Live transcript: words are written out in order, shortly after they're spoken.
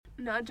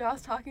Not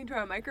Joss talking to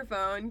our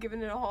microphone,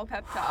 giving it a whole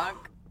pep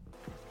talk.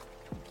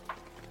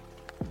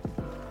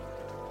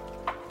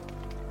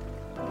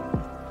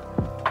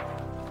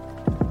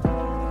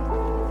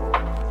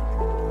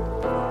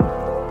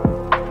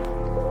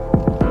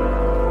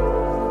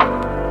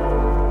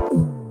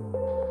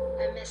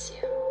 I miss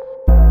you.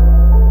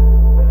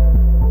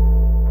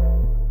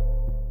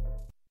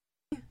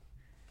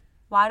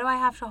 Why do I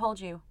have to hold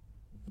you?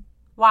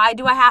 Why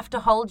do I have to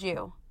hold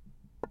you?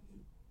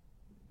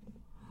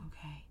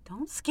 Okay,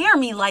 don't scare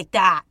me like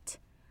that.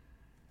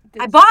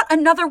 I bought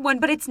another one,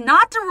 but it's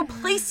not to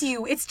replace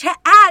you. It's to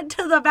add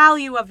to the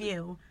value of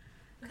you.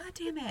 God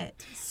damn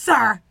it.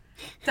 Sir,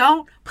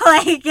 don't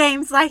play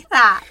games like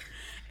that.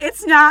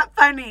 It's not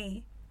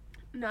funny.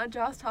 Not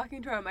Joss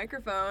talking to our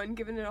microphone,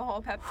 giving it a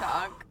whole pep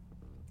talk.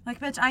 Like,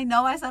 bitch, I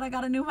know I said I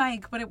got a new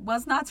mic, but it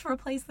was not to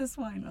replace this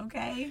one,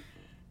 okay?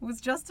 It was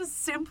just to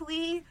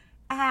simply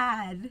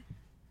add.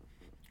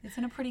 It's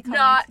in a pretty color.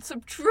 Not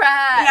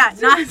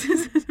subtract. Yeah, not.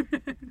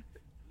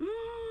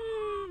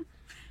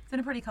 It's in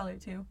a pretty color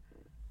too.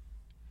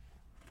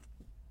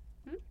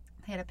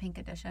 They had a pink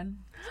edition,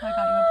 so I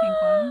got you a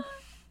pink one.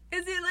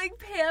 Is it like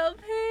pale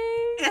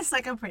pink? It's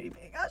like a pretty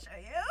pink. I'll show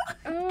you.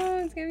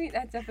 Oh,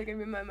 that's definitely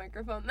gonna be my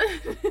microphone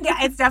then.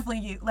 Yeah, it's definitely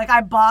you. Like, I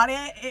bought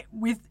it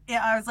with it.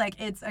 I was like,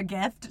 it's a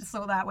gift,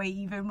 so that way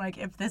even like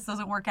if this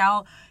doesn't work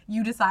out,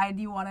 you decide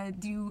you want to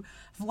do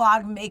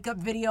vlog makeup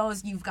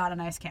videos. You've got a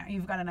nice camera.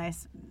 You've got a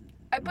nice.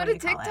 I put a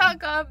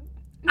TikTok up.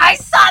 I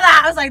saw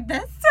that. I was like,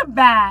 this is too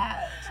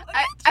bad.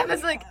 I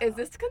was like, is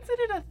this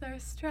considered a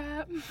thirst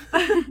trap?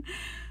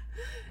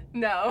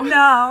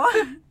 No.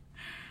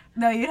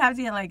 No, you'd have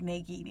to get like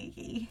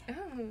naked. Oh.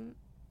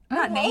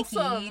 Not I'm naked,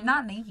 wholesome.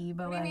 not naked,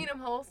 but What do you like. mean I'm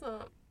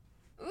wholesome?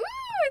 Ooh,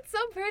 it's so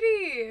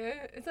pretty.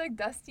 It's like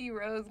dusty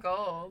rose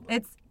gold.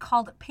 It's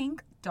called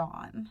Pink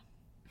Dawn.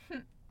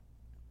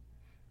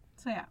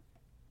 So yeah.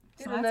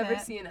 Dude, So I'll that's never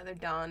it. see another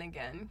dawn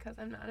again because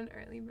I'm not an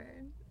early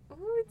bird.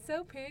 Ooh, it's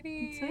so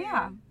pretty. So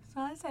yeah.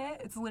 So that's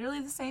it. It's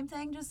literally the same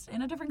thing, just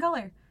in a different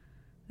color.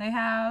 They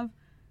have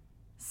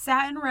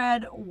satin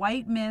red,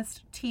 white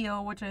mist,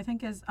 teal, which I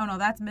think is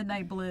that's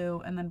midnight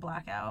blue, and then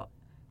blackout,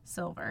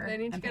 silver, They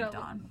need to and get pink a-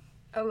 dawn.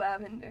 A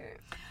lavender.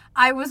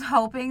 I was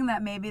hoping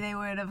that maybe they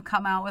would have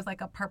come out with like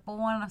a purple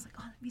one. And I was like,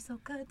 oh, that'd be so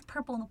good. The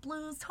purple and the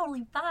blues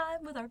totally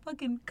vibe with our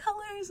fucking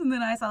colors. And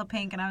then I saw the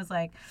pink and I was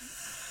like,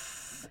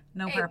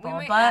 no purple.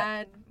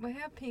 We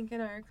have pink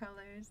in our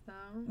colors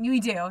though. We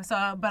do.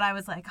 So, but I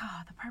was like,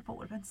 oh, the purple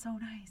would have been so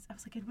nice. I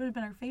was like, it would have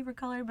been our favorite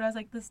color. But I was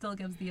like, this still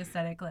gives the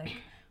aesthetic, like,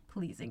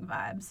 pleasing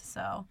vibes.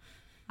 So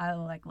I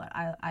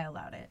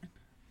allowed it.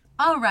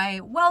 All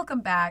right.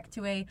 Welcome back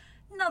to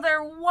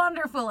another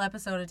wonderful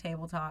episode of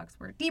Table Talks,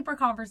 where deeper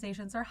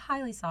conversations are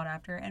highly sought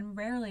after and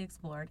rarely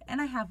explored.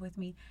 And I have with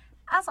me,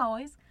 as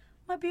always,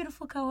 my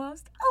beautiful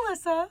co-host,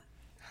 Alyssa.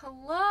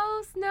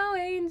 Hello, snow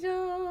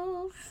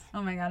angels.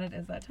 Oh my God, it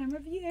is that time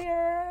of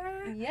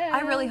year. Yes.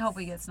 I really hope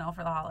we get snow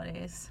for the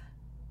holidays.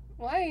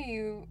 Why are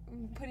you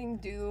putting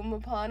doom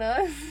upon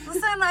us?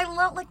 Listen, I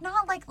love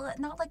not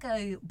like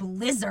a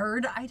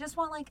blizzard. I just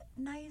want like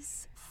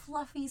nice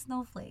fluffy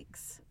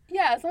snowflakes.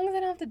 Yeah, as long as I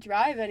don't have to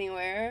drive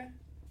anywhere.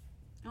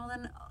 Well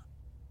then,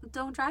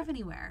 don't drive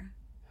anywhere.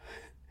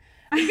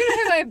 I'm gonna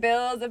pay my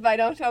bills if I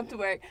don't show up to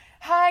work.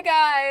 Hi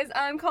guys,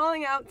 I'm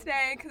calling out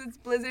today because it's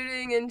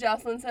blizzarding and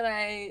Jocelyn said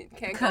I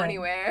can't go Could.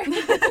 anywhere.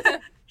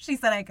 She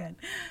said I could.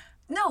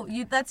 No,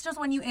 that's just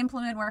when you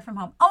implement work from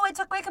home. Oh, I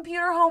took my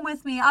computer home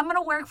with me. I'm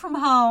gonna work from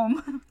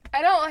home.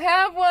 I don't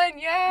have one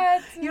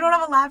yet. You don't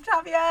have a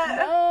laptop yet?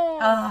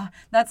 No.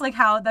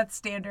 That's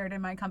standard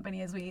in my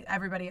company is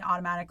everybody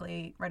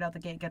automatically right out the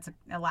gate gets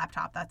a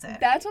laptop. That's it.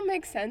 That's what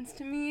makes sense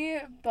to me,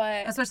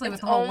 but Especially with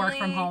it's the whole work only-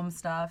 from home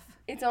stuff.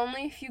 It's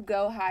only if you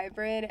go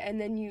hybrid and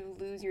then you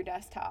lose your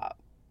desktop.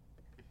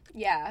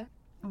 Yeah.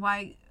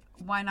 Why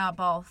not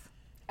both?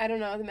 I don't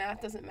know. The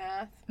math doesn't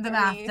math. The for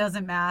math me.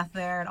 doesn't math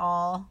there at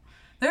all.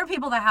 There are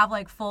people that have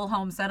like full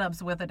home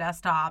setups with a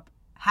desktop,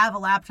 have a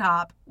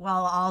laptop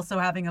while also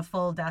having a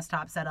full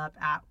desktop setup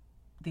at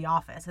the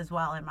office as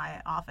well in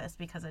my office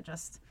because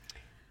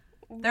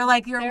they're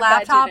like your They're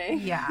laptop.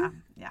 budgeting.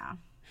 Yeah.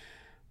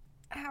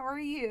 How are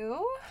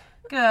you?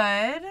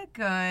 Good.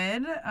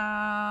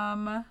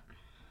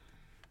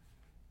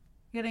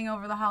 Getting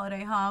over the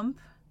holiday hump,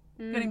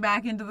 getting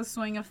back into the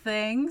swing of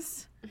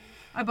things.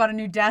 I bought a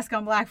new desk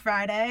on Black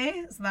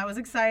Friday, so that was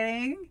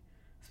exciting.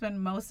 Spent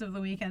most of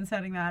the weekend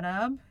setting that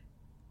up.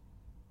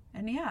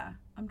 And yeah,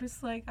 I'm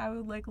just like, I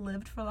would like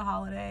lived for the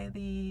holiday,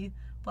 the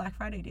Black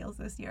Friday deals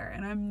this year.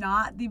 And I'm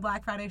not the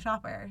Black Friday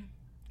shopper.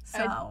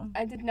 So.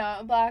 I did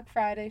not Black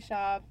Friday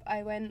shop.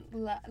 I went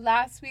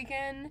last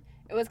weekend.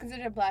 It was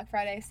considered a Black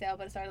Friday sale,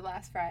 but it started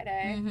last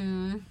Friday.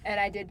 Mm-hmm. And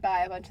I did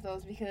buy a bunch of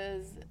those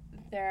because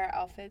there are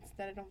outfits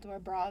that I don't have to wear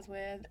bras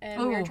with.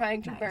 And we Ooh, were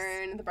trying to nice.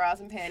 burn the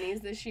bras and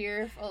panties this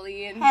year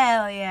fully and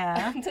Hell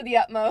yeah. to the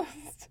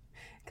utmost.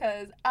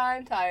 Because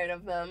I'm tired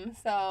of them.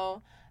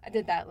 So I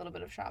did that little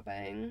bit of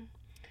shopping.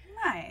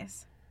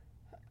 Nice.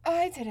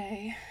 I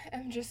today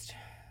am just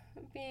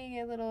being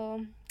a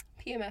little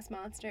PMS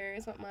Monster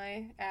is what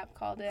my app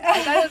called it.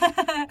 I thought it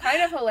was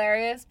kind of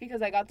hilarious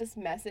because I got this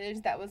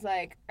message that was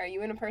like, "Are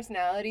you in a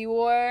personality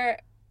war?"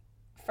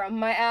 from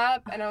my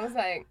app, and I was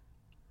like,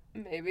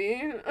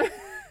 maybe.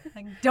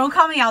 Like, don't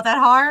call me out that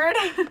hard.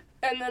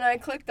 And then I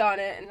clicked on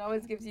it, and it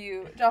always gives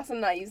you, Jocelyn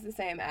and I use the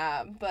same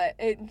app, but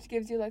it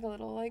gives you like a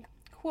little like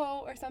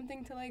quote or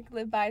something to like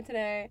live by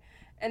today.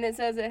 And it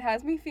says, it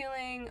has me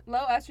feeling,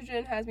 low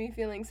estrogen has me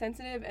feeling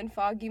sensitive and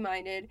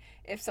foggy-minded.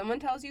 If someone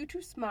tells you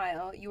to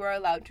smile, you are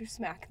allowed to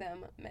smack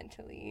them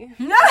mentally.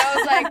 And I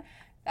was like,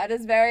 that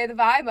is very the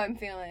vibe I'm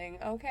feeling.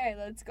 Okay,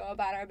 let's go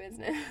about our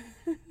business.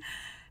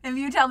 If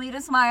you tell me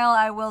to smile,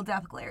 I will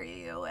death glare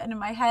you. And in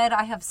my head,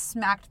 I have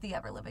smacked the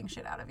ever-living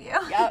shit out of you.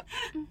 Yep.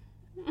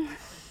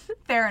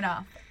 Fair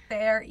enough.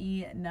 Fair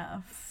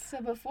enough.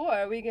 So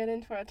before we get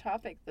into our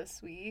topic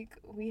this week,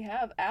 we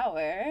have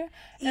our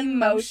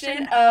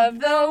emotion of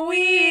the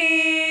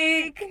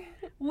week,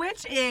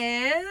 which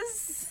is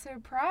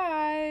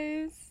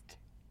surprised.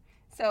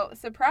 So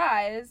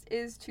surprise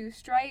is to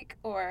strike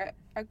or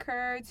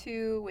occur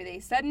to with a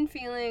sudden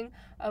feeling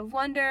of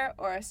wonder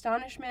or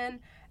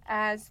astonishment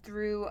as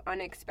through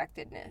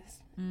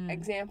unexpectedness.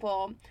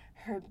 Example,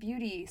 her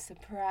beauty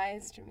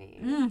surprised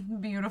me.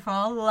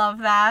 Beautiful. Love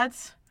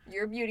that.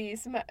 Your beauty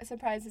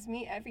surprises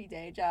me every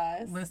day,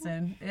 Joss.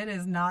 Listen, it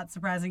is not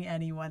surprising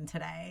anyone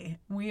today.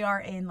 We are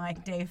in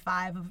like day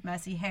 5 of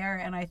messy hair,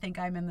 and I think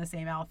I'm in the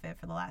same outfit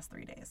for the last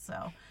 3 days.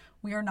 So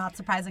we are not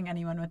surprising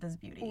anyone with this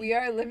beauty. We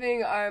are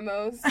living our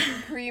most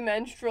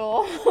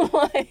premenstrual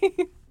life.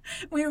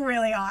 We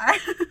really are.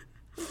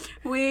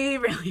 We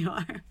really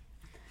are.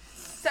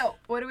 So,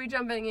 what are we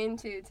jumping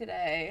into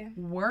today?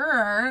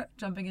 We're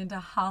jumping into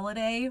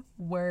holiday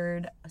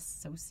word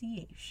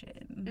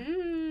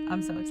association.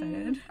 I'm so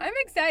excited. I'm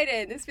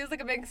excited. This feels like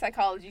a big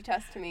psychology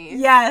test to me.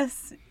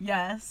 Yes,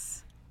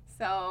 yes.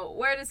 So,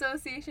 word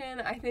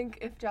association, I think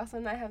if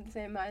Jocelyn and I have the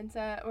same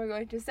mindset, we're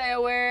going to say a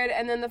word,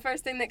 and then the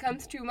first thing that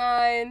comes to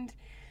mind,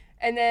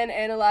 and then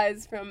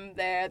analyze from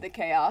there the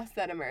chaos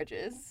that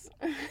emerges.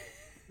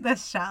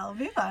 This shall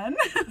be fun.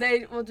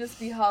 They will just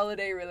be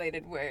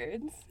holiday-related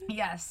words.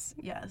 Yes,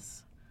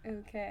 yes.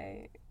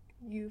 Okay.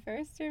 You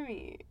first or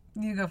me?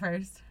 You go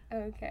first.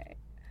 Okay.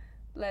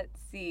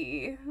 Let's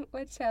see.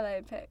 What shall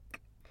I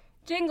pick?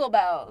 Jingle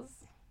bells.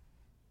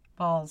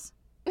 Balls.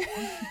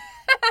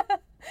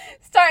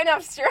 Starting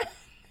off strong.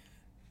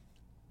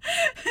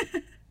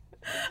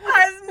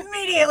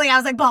 Immediately, I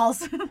was like,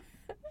 balls.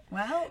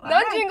 Well, Not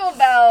right. Jingle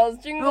bells.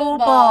 Jingle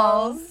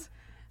balls.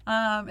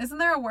 Isn't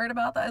there a word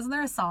about that? Isn't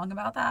there a song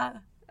about that?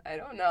 I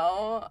don't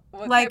know.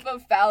 What like, type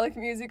of phallic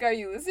music are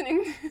you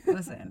listening to?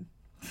 Listen.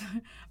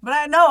 But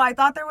I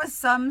thought there was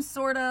some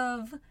sort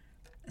of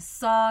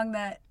song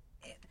that...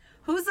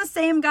 Who's the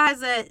same guys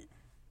that...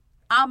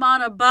 I'm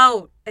on a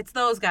boat. It's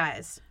those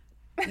guys.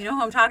 You know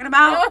who I'm talking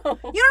about? No. You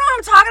don't know who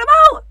I'm talking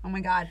about? Oh my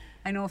God.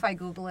 I know if I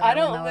Google it, I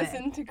will know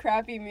listen to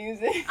crappy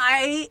music.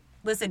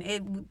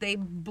 They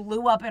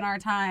blew up in our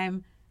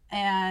time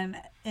and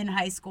in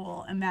high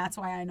school, and that's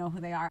why I know who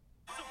they are.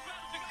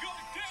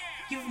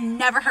 You've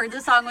never heard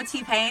this song with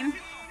T-Pain?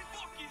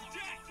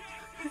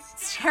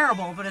 It's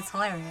terrible, but it's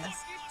hilarious.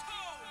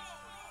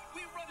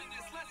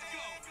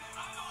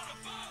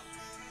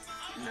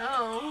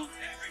 No.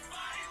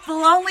 The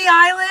Lonely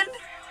Island?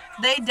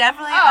 They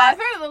definitely... I've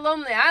heard of The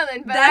Lonely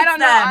Island, but I don't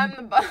know I'm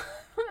the boat.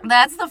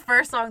 That's the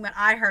first song that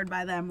I heard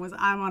by them was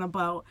I'm on a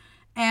Boat.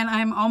 And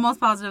I'm almost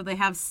positive they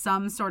have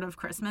some sort of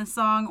Christmas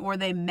song or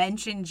they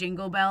mention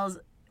jingle balls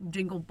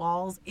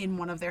in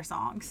one of their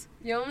songs.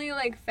 The only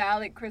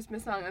phallic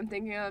Christmas song I'm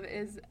thinking of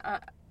is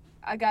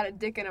I Got a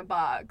Dick in a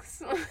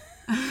Box.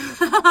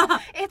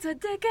 It's a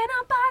dick in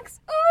a box.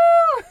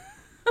 Ooh.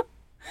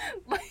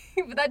 But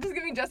that just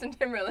gives me Justin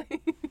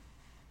Timberlake.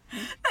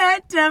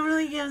 That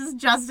definitely gives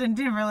Justin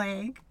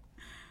Timberlake.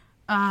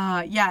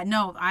 I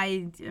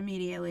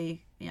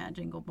immediately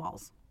jingle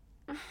balls.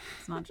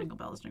 It's not jingle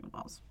bells, jingle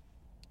balls.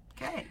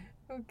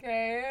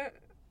 Okay.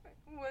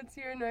 What's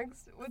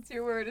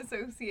your word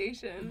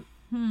association?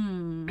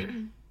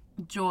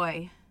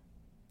 Joy.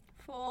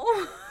 Full.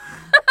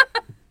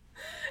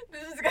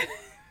 This is good.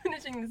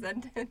 Finishing the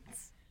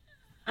sentence.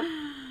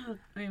 I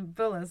mean,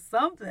 full of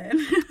something.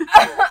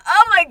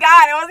 Oh my God,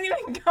 I wasn't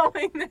even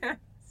going there.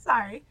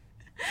 Sorry.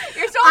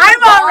 You're so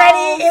I'm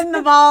already in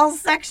the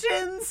balls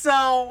section,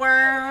 so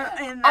we're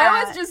in that.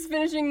 I was just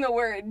finishing the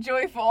word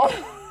joyful.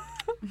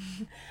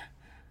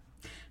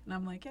 And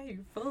I'm like, yeah,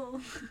 you're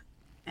full.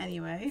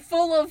 Anyway.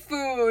 Full of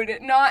food,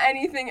 not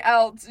anything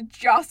else,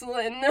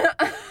 Jocelyn.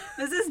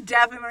 This is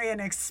definitely an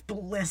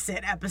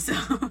explicit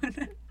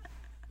episode.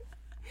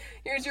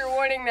 Here's your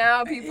warning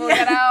now, people,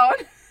 get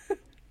out.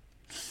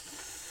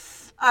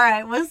 All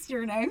right, what's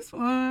your next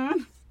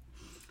one?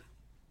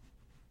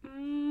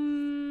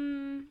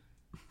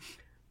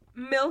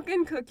 Milk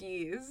and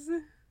cookies.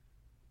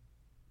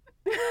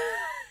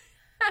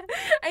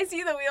 I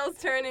see the wheels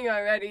turning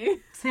already.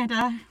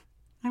 Santa.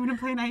 I'm going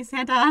to play nice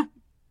Santa.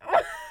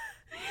 That's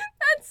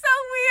so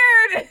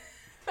weird.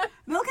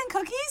 Milk and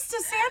cookies to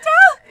Santa?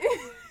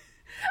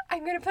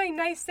 I'm gonna play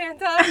nice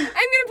Santa. I'm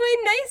gonna play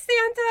nice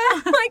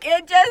Santa. Like,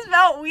 it just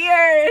felt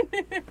weird.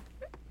 That's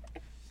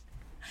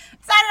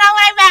not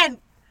what I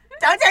meant.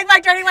 Don't take my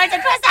dirty words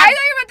and twist them. I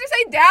thought you were about to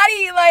say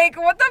daddy. Like,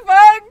 what the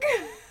fuck?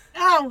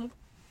 Oh.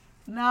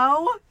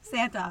 No.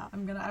 Santa.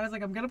 I'm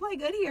gonna play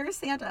good here.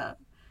 Santa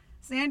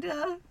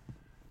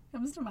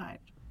comes to mind.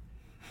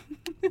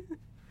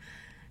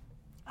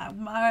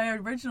 My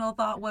original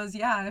thought was,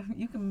 yeah,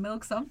 you can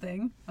milk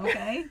something.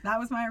 Okay. That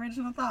was my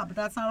original thought, but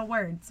that's not a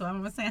word, so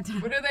I'm with Santa.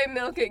 What are they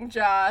milking,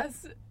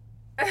 Joss?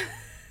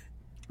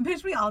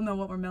 Bitch, we all know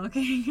what we're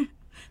milking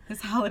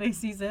this holiday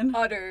season.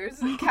 Udders.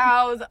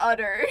 Cow's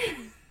udder.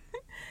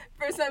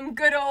 For some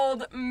good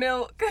old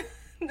milk.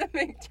 The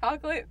big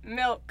chocolate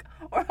milk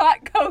or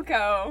hot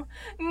cocoa.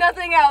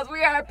 Nothing else.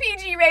 We are a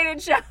PG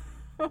rated show.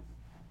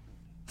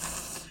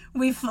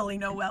 We fully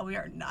know well we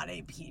are not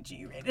a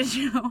PG rated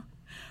show.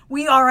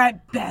 We are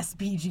at best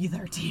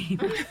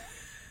PG-13.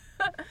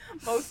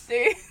 Most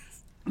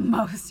days.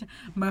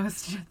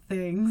 Most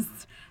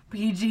things.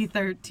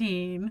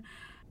 PG-13.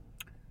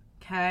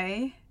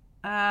 Okay.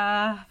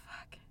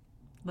 Fuck.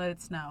 Let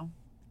it snow.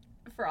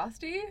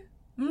 Frosty?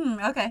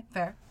 Okay,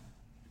 fair.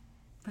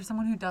 For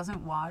someone who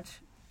doesn't watch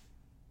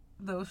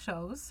those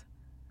shows.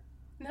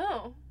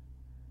 No.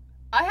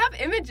 I have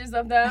images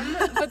of them,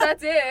 but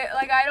that's it.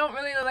 Like, I don't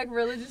really, like,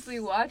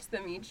 religiously watch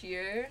them each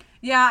year.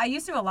 Yeah, I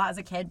used to a lot as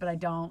a kid, but I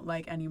don't,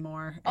 like,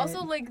 anymore.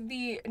 Also, like,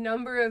 the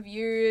number of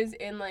years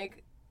in,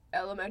 like,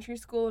 elementary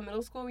school and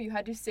middle school where you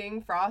had to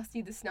sing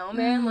Frosty the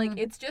Snowman, like,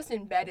 it's just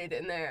embedded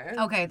in there.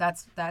 Okay,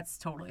 that's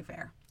totally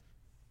fair.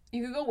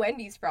 You could go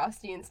Wendy's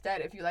Frosty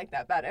instead if you like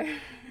that better.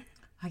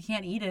 I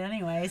can't eat it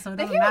anyway, so it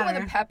They doesn't came matter. out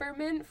with a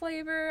peppermint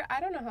flavor. I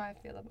don't know how I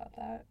feel about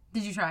that.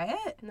 Did you try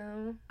it?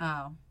 No.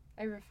 Oh.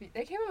 I refuse.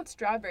 They came out with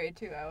strawberry,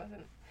 too. I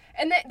wasn't.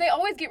 And they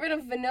always get rid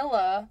of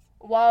vanilla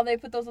while they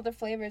put those other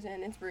flavors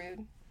in. It's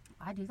rude.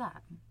 I do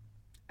that.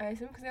 I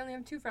assume because they only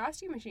have 2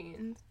 Frosty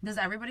machines. Does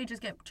everybody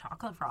just get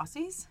chocolate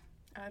Frosties?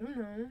 I don't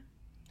know.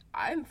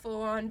 I'm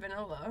full on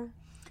vanilla.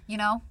 You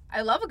know,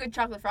 I love a good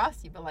chocolate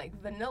Frosty, but, like,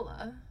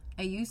 vanilla.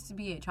 I used to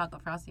be a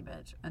chocolate Frosty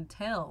bitch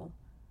until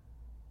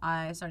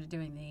I started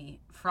doing the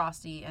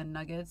Frosty and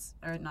Nuggets,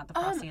 or not the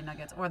Frosty and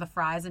Nuggets, or the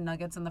fries and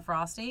Nuggets and the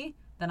Frosty.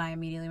 Then I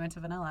immediately went to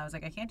vanilla. I was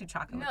like, I can't do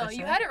chocolate with No, this you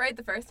shit. had it right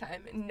the first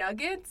time.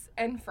 Nuggets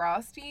and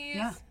Frosties,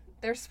 Yeah.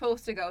 they're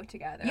supposed to go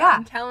together. Yeah.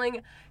 I'm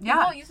telling. Yeah.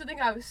 People used to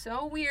think I was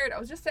so weird. I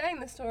was just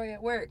saying this story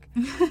at work.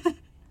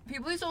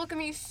 People used to look at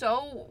me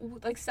so,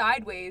 like,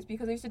 sideways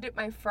because I used to dip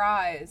my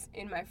fries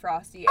in my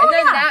Frosty. And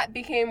then that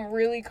became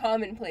really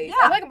commonplace.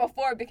 Yeah. I like it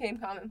before it became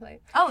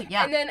commonplace. Oh,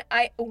 yeah. And then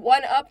I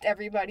one-upped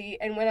everybody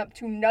and went up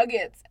to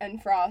Nuggets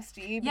and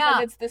Frosty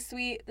because it's the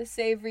sweet, the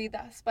savory,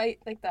 the spice,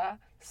 like the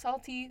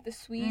salty, the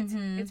sweet.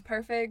 It's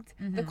perfect.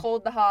 The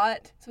cold, the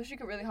hot. So she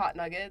could really hot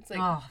Nuggets. Like,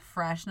 oh,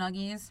 fresh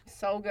Nuggies.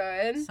 so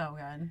good. So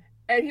good.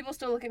 And people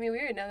still look at me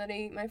weird now that I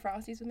eat my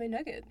Frosties with my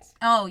Nuggets.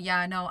 Oh,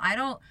 yeah, no, I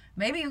don't,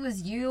 maybe it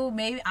was you,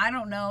 maybe, I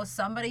don't know,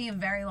 somebody a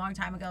very long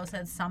time ago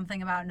said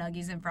something about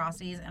Nuggies and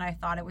Frosties, and I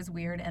thought it was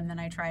weird, and then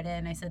I tried it,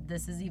 and I said,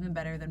 this is even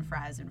better than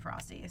fries and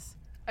Frosties.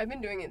 I've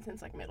been doing it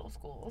since, like, middle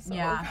school, so.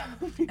 Yeah,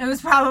 it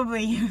was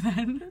probably you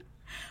then.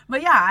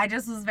 But yeah, I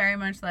just was very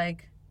much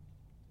like,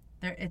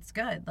 it's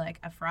good, like,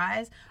 a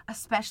fries,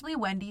 especially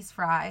Wendy's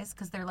fries,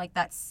 because they're like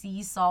that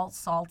sea salt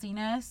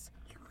saltiness.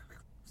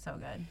 So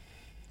good.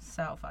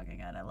 So fucking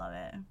good. I love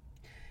it.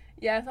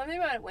 Yeah, something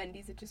about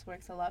Wendy's, it just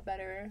works a lot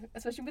better.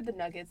 Especially with the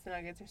Nuggets. The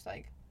Nuggets are just,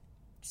 like,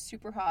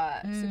 super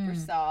hot, super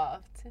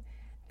soft.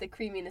 The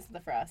creaminess of the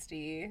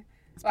Frosty.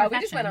 Wow, we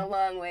just went a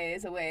long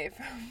ways away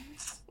from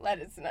Let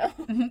It Snow.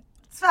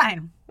 It's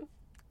fine.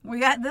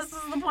 This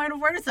is the point of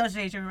word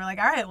association. We were like,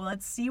 all right, well,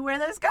 let's see where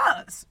this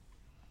goes.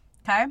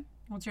 Okay?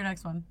 What's your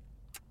next one?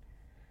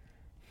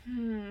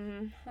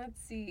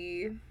 Let's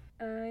see.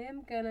 I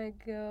am gonna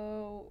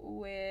go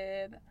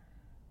with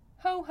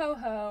Ho Ho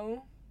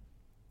Ho.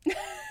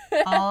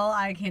 All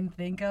I can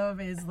think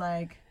of is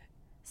like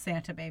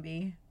Santa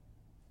Baby,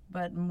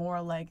 but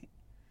more like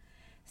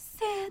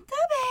Santa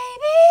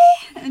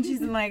Baby, and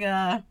she's in like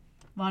a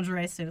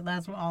lingerie suit.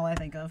 That's all I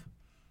think of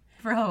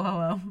for Ho Ho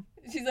Ho.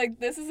 She's like,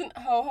 this isn't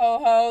Ho Ho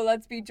Ho,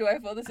 let's be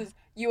joyful. This is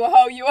you a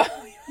ho, you a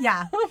ho.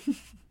 Yeah.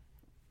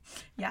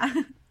 Yeah.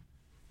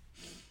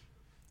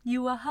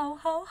 You a ho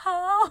ho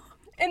ho.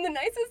 In the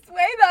nicest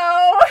way,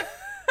 though.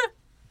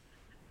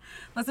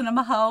 Listen, I'm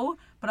a hoe,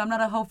 but I'm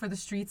not a hoe for the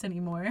streets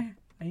anymore.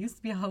 I used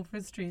to be a hoe for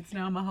the streets.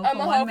 Now I'm a hoe I'm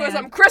for a one ho for man.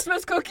 some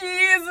Christmas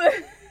cookies.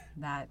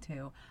 That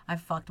too. I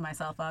fucked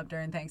myself up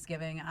during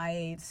Thanksgiving. I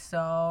ate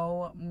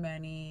so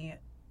many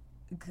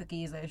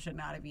cookies I should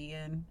not have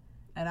eaten.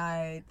 And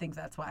I think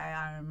that's why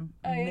I'm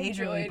majorly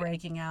enjoyed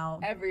breaking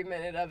out. Every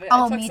minute of it.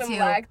 Oh, I took me some too.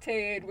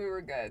 Lactaid. We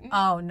were good.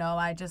 Oh no,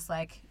 I just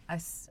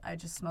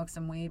smoked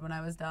some weed when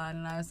I was done,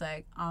 and I was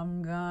like,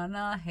 I'm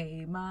gonna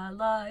hate my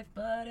life,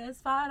 but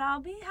it's fine,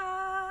 I'll be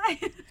high.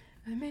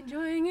 I'm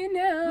enjoying it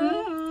now.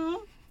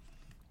 Mm-hmm.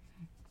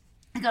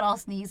 I got all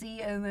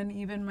sneezy, and then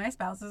even my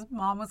spouse's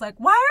mom was like,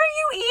 why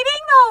are you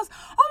eating those?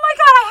 Oh my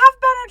god, I have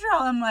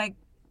Benadryl. I'm like,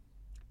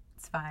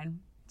 it's fine.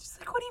 She's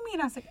like, what do you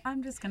mean? I was like,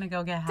 I'm just going to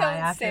go get high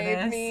Don't after save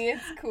this. me.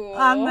 It's cool.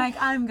 I'm like,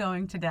 I'm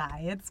going to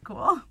die. It's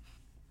cool.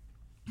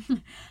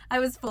 I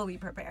was fully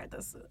prepared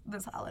this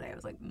holiday. I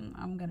was like,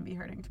 I'm going to be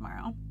hurting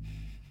tomorrow.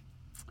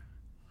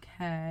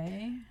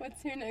 Okay.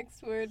 What's your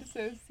next word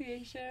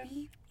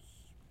association?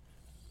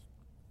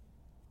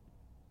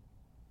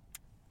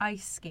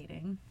 Ice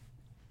skating.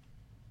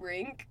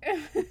 Rink.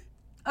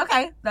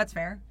 Okay, that's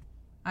fair.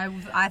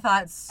 I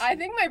thought... I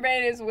think my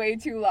brain is way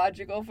too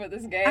logical for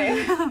this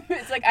game.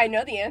 It's like, I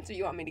know the answer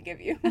you want me to give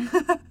you.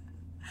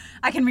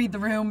 I can read the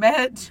room,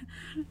 bitch.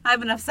 I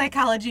have enough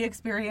psychology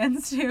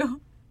experience to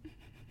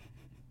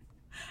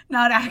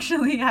not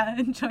actually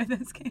enjoy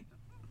this game.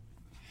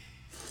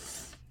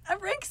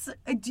 Rinks,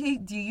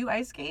 do you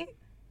ice skate?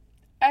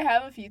 I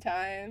have a few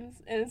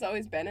times, and it's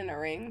always been in a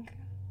rink.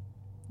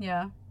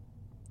 Yeah.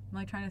 I'm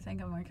like trying to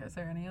think. I'm like, is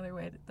there any other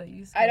way that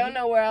you skate? I don't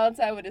know where else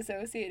I would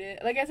associate it.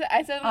 Like I said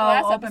in the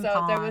last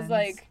episode, there was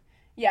like,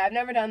 yeah, I've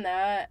never done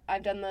that.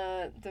 I've done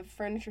the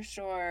furniture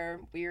store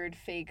weird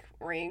fake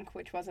rink,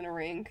 which wasn't a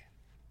rink.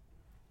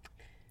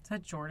 Is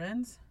that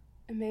Jordan's?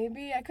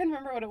 Maybe. I couldn't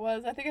remember what it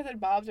was. I think I said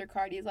Bob's or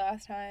Cardi's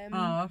last time.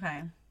 Oh,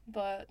 okay.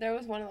 But there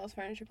was one of those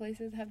furniture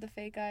places that have the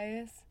fake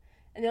ice.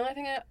 And the only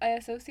thing I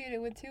associate it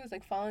with, too, is,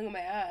 like, falling on my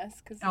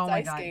ass because it's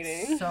ice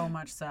skating. So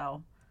much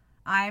so.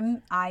 I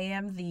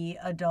am the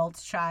adult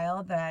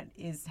child that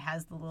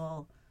has the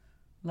little,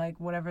 like,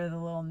 whatever the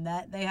little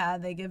net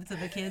they give to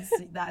the kids.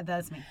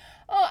 That's me.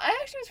 Oh, I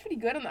actually was pretty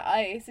good on the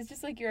ice. It's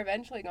just, like, you're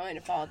eventually going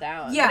to fall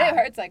down. Yeah. But it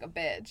hurts like a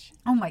bitch.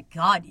 Oh, my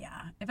God,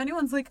 yeah. If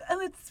anyone's like, oh,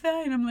 it's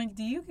fine, I'm like,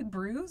 do you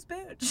bruise,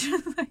 bitch?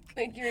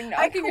 like, you're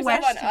knocking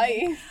yourself on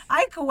ice.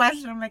 I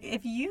question. I'm like,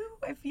 if you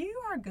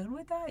are good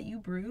with that, you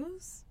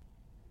bruise?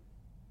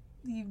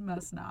 You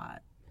must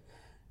not.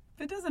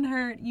 If it doesn't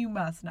hurt, you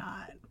must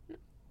not.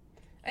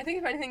 I think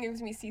if anything, it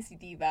gives me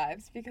CCD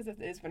vibes because it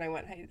is when I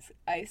went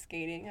ice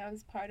skating. I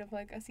was part of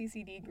like a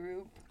CCD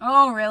group.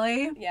 Oh,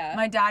 really? Yeah.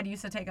 My dad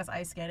used to take us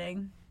ice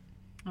skating.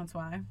 That's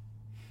why.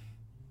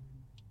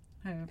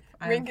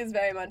 Rink is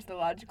very much the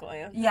logical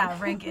answer. Yeah,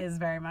 rink is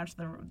very much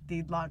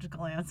the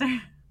logical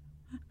answer.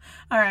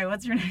 All right,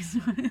 what's your next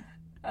one?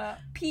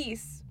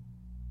 Peace.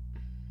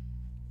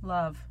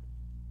 Love.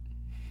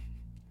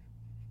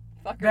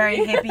 Fuckery. Very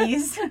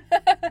hippies.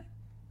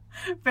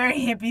 Very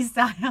hippie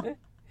style.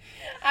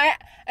 I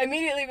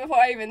immediately before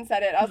I even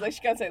said it, I was like,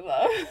 she's gonna say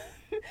love.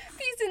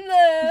 Peace and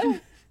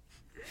love.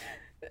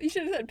 You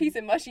should have said peace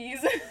and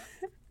mushies.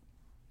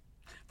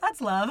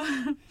 That's love.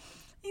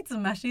 Eat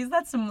some mushies.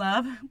 That's some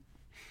love.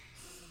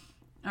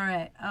 All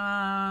right.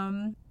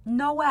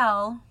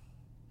 Noelle.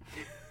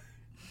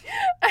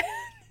 I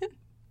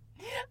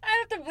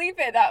have to bleep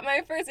it. That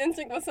my first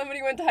instinct was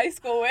somebody went to high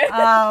school with.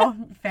 Oh,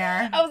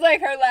 fair. I was like,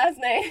 her last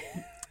name.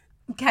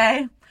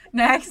 Okay.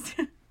 Next.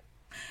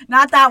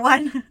 Not that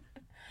one.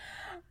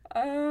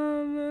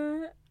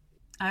 I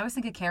always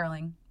think of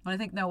caroling. When I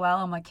think Noelle,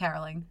 I'm like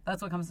caroling.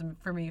 That's what comes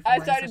for me. I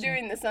started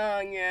doing the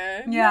song,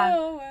 yeah. Yeah.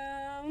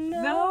 Noelle,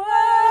 Noelle.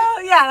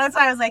 Noelle. Yeah, that's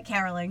why I was like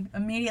caroling.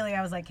 Immediately,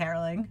 I was like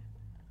caroling.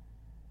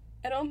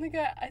 I don't think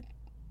I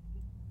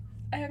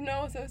have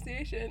no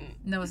association.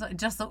 No, it's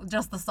just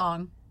the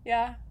song.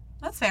 Yeah.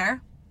 That's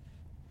fair.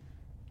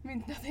 It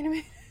means nothing to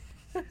me.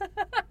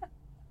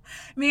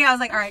 Me, I was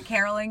like, all right,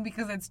 caroling,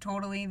 because it's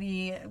totally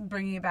the,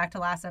 bringing it back to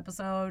last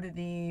episode,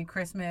 the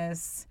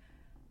Christmas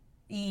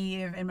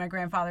Eve in my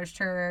grandfather's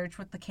church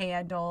with the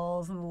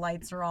candles and the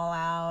lights are all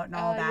out and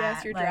all that.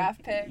 Yes, your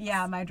draft picks.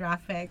 Yeah, my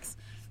draft picks.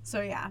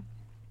 So, yeah.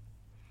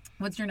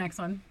 What's your next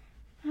one?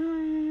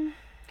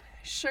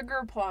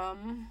 Sugar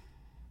plum.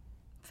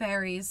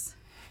 Fairies.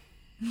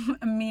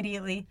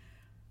 Immediately.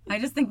 I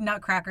just think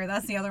nutcracker.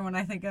 That's the other one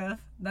I think of.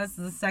 That's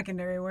the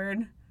secondary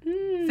word.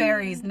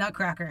 Fairies,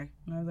 nutcracker.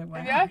 And I was like, wow.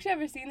 Have you actually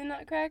ever seen the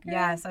Nutcracker?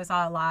 Yes, I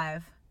saw it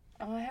live.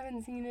 Oh, I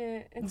haven't seen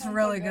it. It's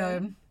really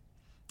good.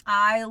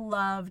 I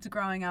loved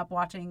growing up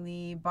watching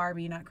the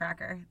Barbie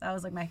Nutcracker. That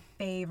was like my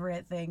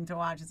favorite thing to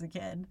watch as a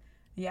kid.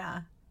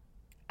 Yeah.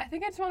 I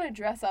think I just want to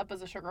dress up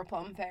as a sugar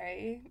plum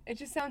fairy. It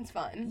just sounds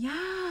fun.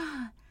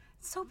 Yeah.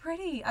 It's so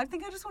pretty. I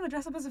think I just want to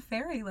dress up as a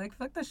fairy. Like,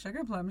 fuck the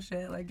sugar plum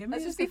shit. Like, give me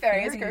Let's just the be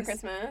fairies for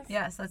Christmas.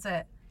 Yes, that's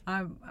it.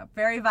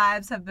 Fairy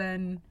vibes have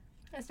been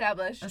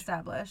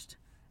established.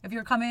 If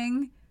you're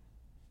coming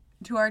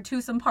to our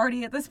twosome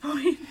party at this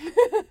point,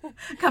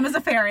 come as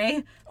a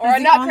fairy. Or a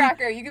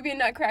nutcracker. You could be a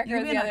nutcracker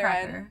at the other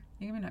end.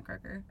 You could be a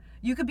nutcracker.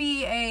 You could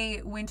be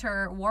a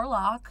winter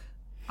warlock.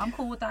 I'm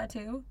cool with that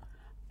too.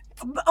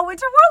 A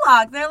winter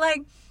warlock. They're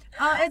like,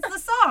 it's the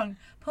song.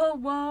 Put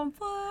one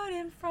foot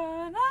in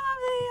front of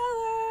the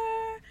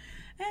other,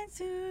 and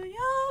soon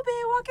you'll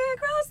be walking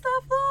across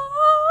the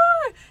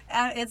floor.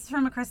 And it's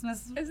from a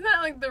Christmas. Isn't that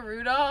like the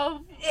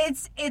Rudolph?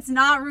 It's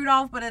not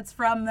Rudolph, but it's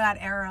from that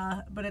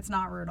era. But it's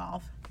not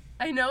Rudolph.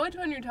 I know which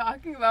one you're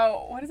talking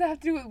about. What does that have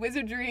to do with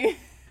wizardry?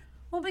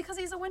 Well, because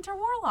he's a winter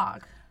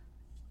warlock.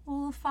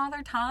 Well,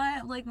 Father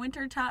Time, like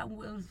Winter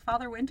Time,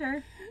 Father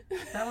Winter.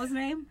 That was his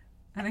name?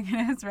 I think it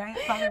is, right?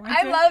 Father Winter.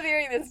 I love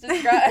hearing this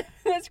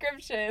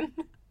description.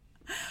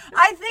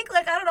 I think,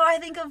 like, I don't know, I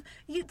think of,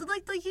 you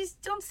you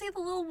don't see the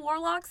little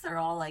warlocks, they're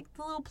all, like,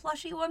 the little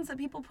plushy ones that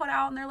people put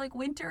out, and they're, like,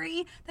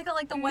 wintry. They got,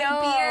 like, the white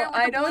beard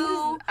with the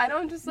blue. I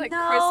don't just like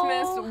No.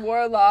 Christmas,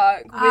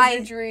 warlock,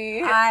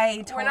 wizardry.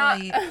 I We're not-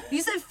 totally...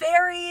 You said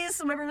fairies,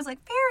 so everyone was like,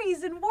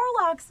 fairies and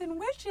warlocks and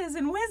witches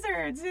and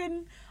wizards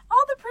and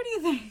all the pretty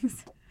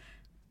things.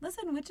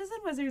 Listen, witches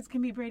and wizards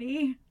can be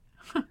pretty.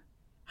 That's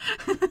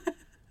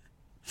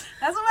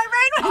what my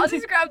brain I'll went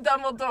just grab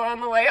Dumbledore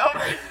on the way over.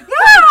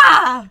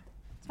 Yeah!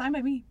 It's fine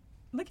by me.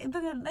 Look at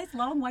the nice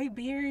long white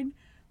beard.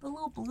 The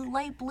little blue,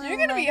 light blue. You're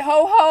gonna be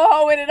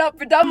ho-ho-hoing it up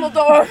for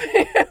Dumbledore.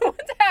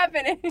 What's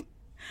happening?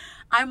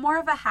 I'm more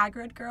of a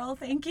Hagrid girl,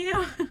 thank you.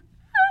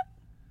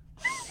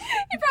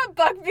 You brought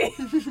Buckbeak.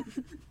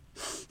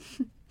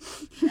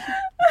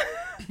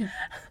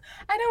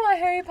 I don't want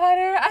Harry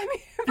Potter. I'm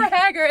here for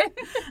Hagrid.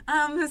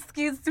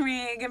 Excuse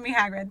me, give me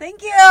Hagrid.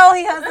 Thank you.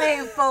 He has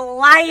a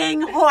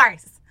flying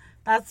horse.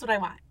 That's what I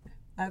want.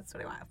 That's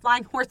what I want. A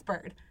flying horse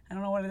bird. I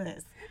don't know what it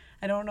is.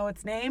 I don't know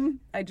its name.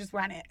 I just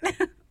want it.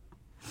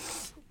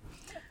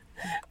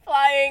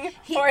 Flying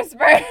horse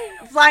bird.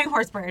 Flying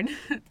horse bird.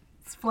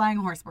 It's flying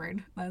horse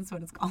bird. That's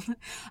what it's called.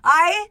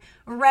 I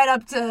read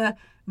up to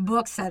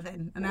book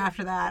 7, and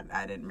after that,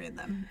 I didn't read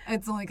them.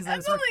 It's only because I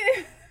was...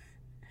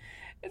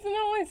 Isn't it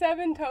only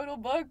 7 total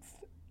books?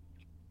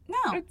 No.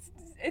 It's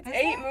Is 8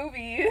 it?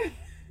 movies.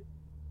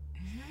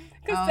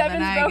 Because Oh, then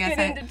 7's I guess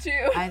broken into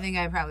 2. I think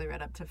I probably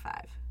read up to 5.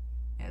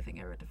 Yeah, I think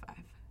I read to 5.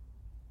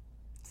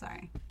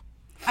 Sorry.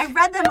 I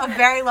read them a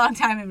very long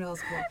time in middle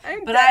school.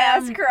 I'm but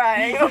dead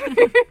crying over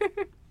here.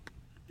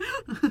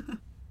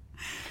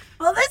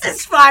 Well, this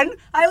is fun.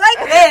 I like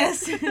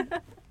this.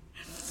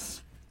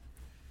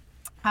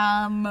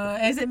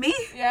 Is it me?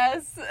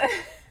 Yes.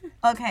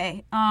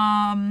 Okay.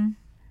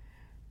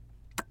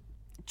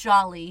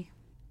 Jolly.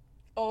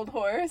 Old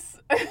horse.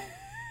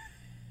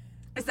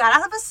 Is that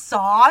out of a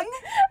song?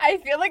 I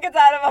feel like it's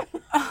out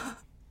of a...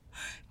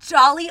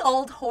 Jolly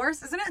old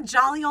horse? Isn't it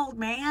jolly old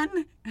man?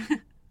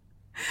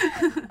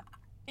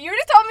 You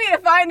just told me to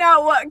find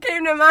out what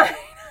came to mind.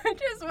 I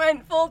just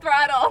went full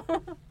throttle.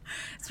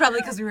 It's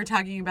probably because we were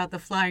talking about the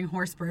flying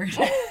horse bird.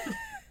 It's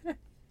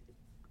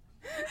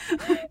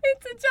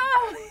a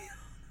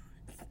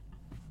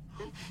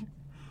jolly.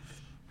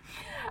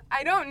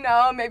 I don't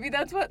know. Maybe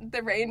that's what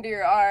the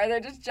reindeer are.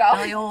 They're just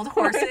jolly. Jolly old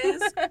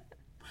horses.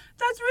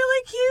 That's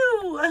really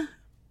cute.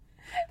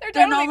 They're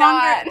They're totally no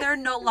longer not. they're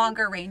no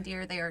longer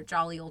reindeer. They are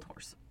jolly old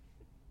horse.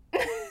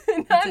 not,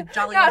 It's a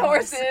jolly not old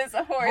horse. horses.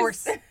 A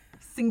horse.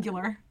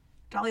 Singular.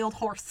 Jolly old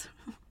horse.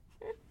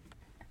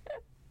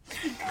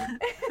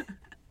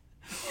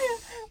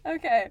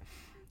 Okay.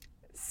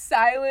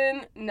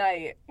 Silent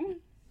Night.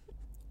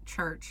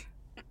 Church.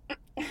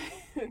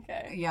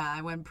 Okay. Yeah,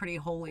 I went pretty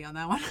holy on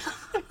that one.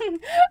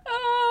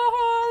 Oh,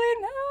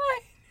 holy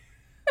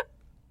night.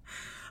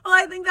 Well,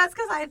 I think that's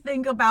because I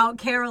think about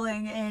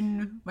caroling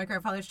in my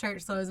grandfather's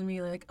church, so I was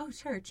immediately like, oh,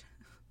 church.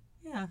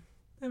 Yeah,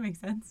 that makes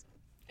sense.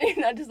 You're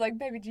not just like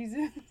baby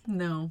Jesus.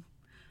 No.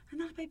 I'm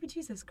not a baby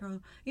Jesus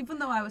girl. Even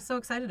though I was so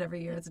excited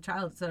every year as a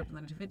child to set up in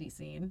the nativity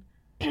scene.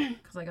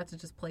 Because I got to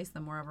just place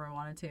them wherever I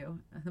wanted to.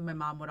 And then my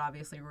mom would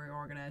obviously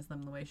reorganize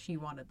them the way she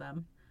wanted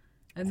them.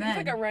 And Seems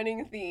then, like a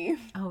running theme.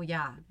 oh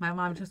yeah, my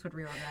mom just would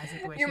reorganize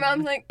it the way Your she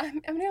mom's wanted.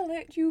 like, I'm going to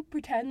let you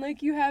pretend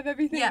like you have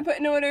everything Yeah. put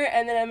in order,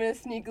 and then I'm going to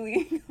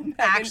sneakily go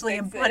back Actually,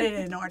 and and fix put it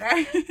in order.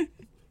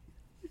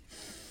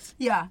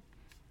 Yeah.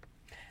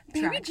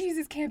 Baby Tracks.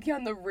 Jesus can't be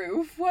on the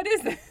roof. What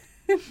is it?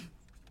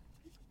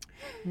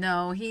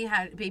 No, he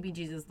had baby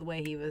Jesus the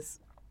way he was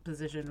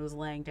positioned was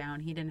laying down.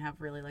 He didn't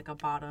have really like a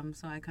bottom,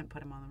 so I couldn't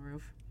put him on the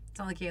roof. It's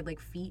not like he had like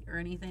feet or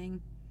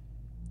anything.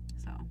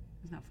 So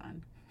it was no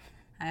fun.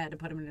 I had to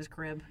put him in his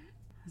crib.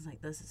 I was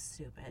like, this is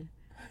stupid.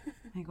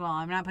 Like, well,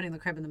 I'm not putting the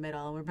crib in the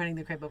middle. We're putting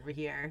the crib over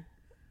here.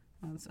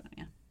 And so,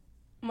 yeah.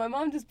 My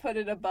mom just put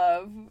it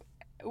above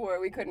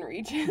where we couldn't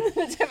reach it.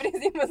 The nativity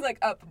scene was like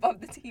up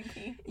above the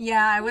TV.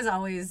 Yeah, I was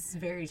always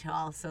very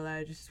tall, so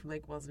that just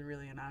like wasn't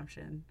really an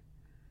option.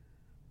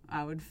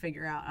 I would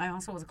figure out. I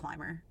also was a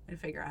climber. I'd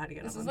figure out how to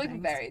get This up is on like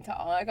things. very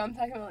tall. Like I'm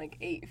talking about like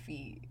 8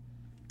 feet.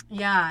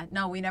 Yeah,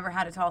 no, we never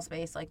had a tall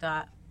space like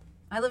that.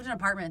 I lived in an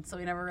apartment, so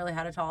we never really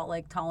had a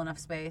tall enough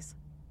space.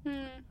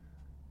 I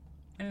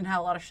didn't have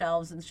a lot of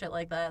shelves and shit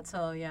like that,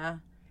 so yeah.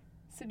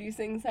 So do you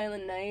sing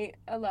Silent Night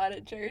a lot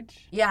at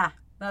church? Yeah,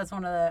 that's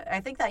one of the, I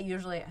think that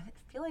usually, I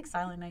feel like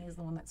Silent Night is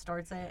the one that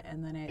starts it,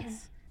 and then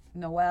it's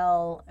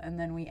Noel, and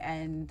then we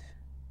end,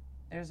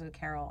 there's a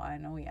carol, I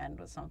know we end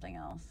with something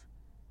else,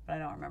 but I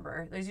don't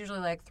remember. There's usually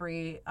like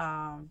three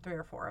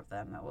or four of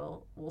them that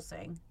we'll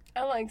sing.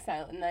 I like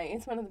Silent Night.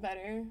 It's one of the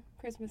better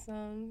Christmas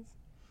songs,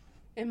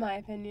 in my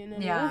opinion.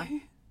 Anyway. Yeah.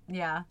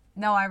 Yeah.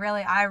 No, I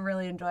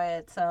really enjoy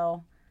it,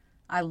 so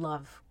I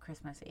love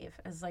Christmas Eve.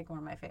 It's like one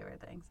of my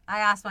favorite things. I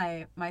asked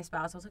my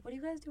spouse, I was like, what do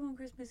you guys do on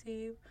Christmas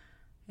Eve?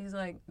 He's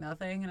like,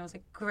 nothing. And I was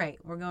like, great,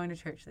 we're going to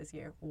church this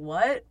year.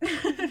 What?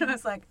 And I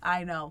was like,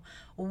 I know.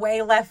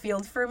 Way left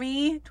field for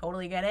me.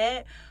 Totally get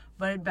it.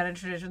 but it had been a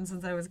tradition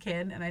since I was a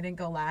kid, and I didn't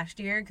go last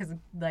year because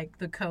like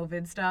the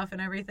COVID stuff and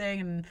everything,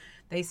 and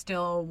they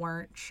still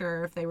weren't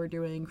sure if they were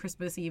doing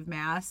Christmas Eve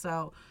mass,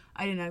 so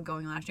I didn't end up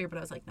going last year. But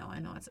I was like, no, I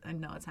know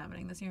it's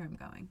happening this year. I'm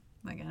going.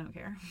 Like, I don't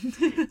care.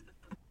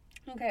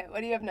 Okay,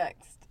 what do you have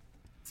next?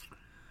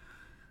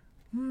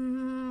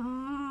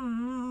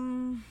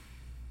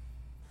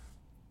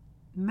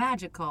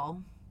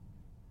 Magical.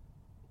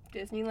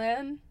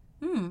 Disneyland?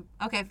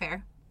 Okay,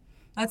 fair.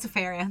 That's a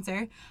fair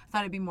answer. I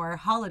thought it'd be more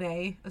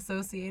holiday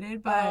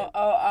associated, but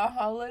a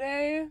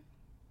holiday?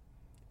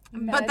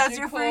 But that's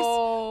your first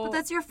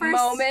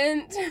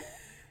moment.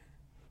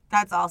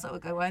 That's also a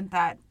good one.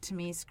 That to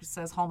me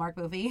says Hallmark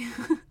movie.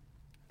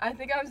 I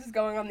think I was just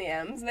going on the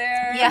M's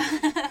there.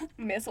 Yeah.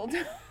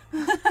 Mistletoe.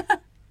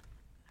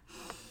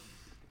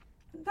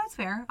 That's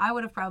fair. I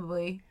would have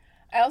probably.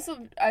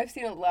 I've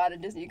seen a lot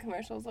of Disney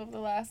commercials over the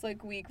last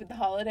week with the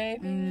holiday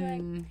being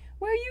like,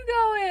 where are you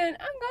going?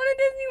 I'm going to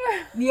Disney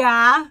World.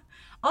 Yeah.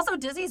 Also,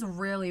 Disney's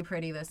really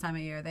pretty this time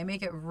of year. They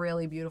make it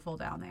really beautiful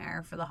down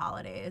there for the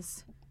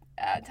holidays.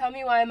 Tell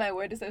me why my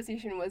word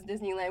association was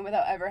Disneyland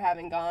without ever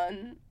having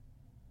gone.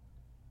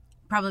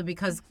 Probably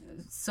because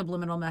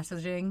subliminal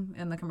messaging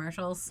in the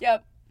commercials.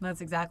 Yep.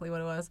 That's exactly what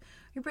it was.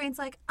 Your brain's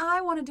like,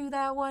 I want to do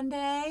that one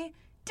day.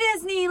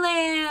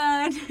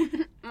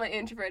 Disneyland! My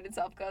introverted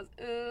self goes,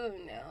 ooh,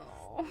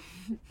 no.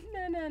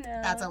 No.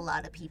 That's a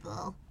lot of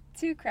people.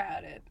 Too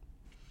crowded.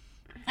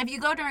 If you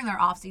go during their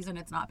off season,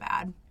 it's not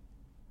bad.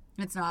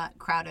 It's not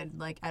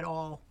crowded, at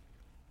all.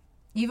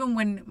 Even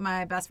when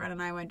my best friend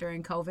and I went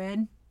during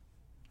COVID,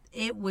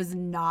 it was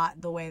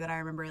not the way that I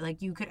remember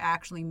it. You could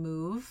actually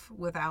move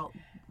without,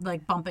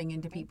 bumping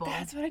into people.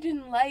 That's what I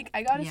didn't like.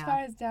 I got as far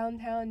as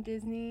downtown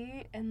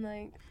Disney,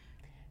 and,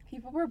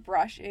 people were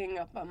brushing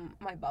up on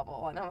my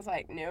bubble, and I was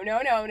like, no.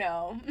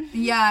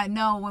 Yeah,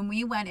 no, when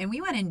we went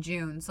in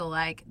June, so,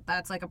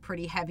 that's, a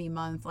pretty heavy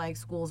month.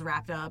 School's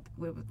wrapped up.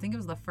 I think it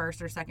was the first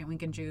or second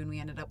week in June we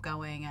ended up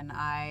going, and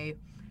I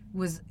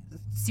was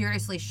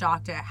seriously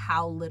shocked at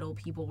how little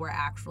people were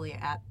actually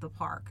at the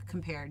park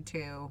compared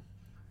to,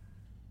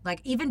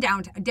 even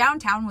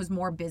downtown was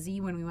more busy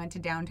when we went to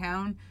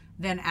downtown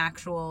than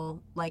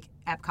actual,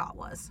 Epcot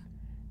was.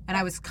 And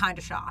I was kind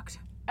of shocked.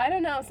 I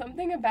don't know.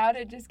 Something about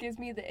it just gives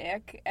me the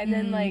ick. And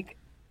then,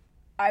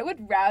 I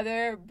would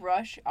rather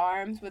brush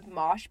arms with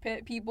mosh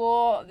pit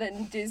people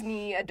than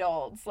Disney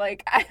adults.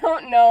 I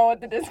don't know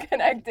what the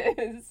disconnect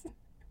is.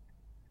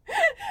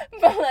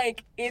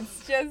 But,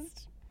 it's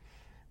just...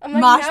 I'm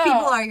like, mosh no.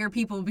 people are your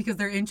people because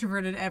they're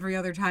introverted every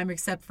other time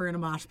except for in a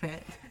mosh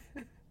pit.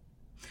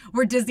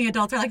 Where Disney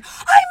adults are like,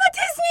 I'm a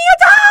Disney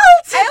adult!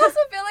 I also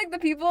feel like the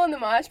people in the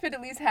mosh pit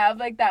at least have,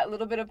 that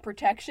little bit of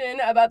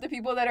protection about the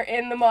people that are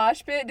in the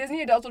mosh pit.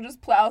 Disney adults will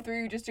just plow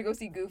through just to go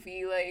see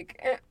Goofy,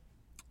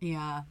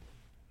 Yeah.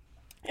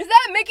 Is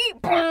that Mickey?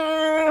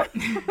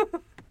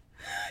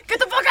 Get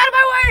the fuck out of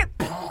my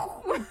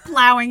way!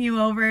 Plowing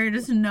you over,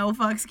 just no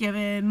fucks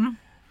given.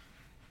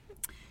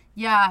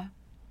 Yeah,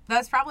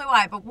 that's probably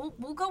why. But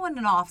we'll go in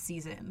an off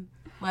season,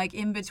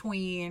 in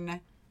between,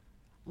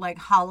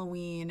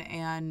 Halloween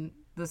and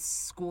the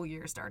school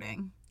year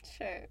starting.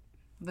 Sure.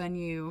 Then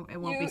it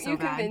won't be so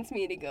bad. You convinced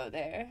me to go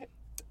there.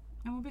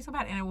 It won't be so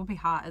bad, and it won't be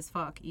hot as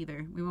fuck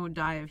either. We won't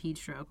die of heat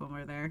stroke when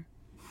we're there.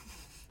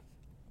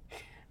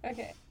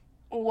 Okay.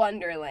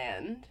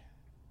 Wonderland.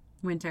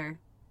 Winter.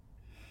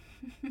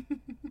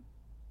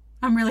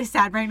 I'm really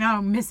sad right now.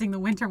 I'm missing the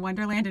Winter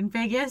Wonderland in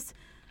Vegas.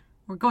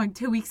 We're going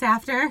 2 weeks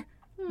after.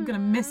 I'm gonna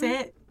miss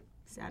it.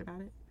 Sad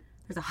about it.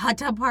 There's a hot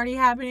tub party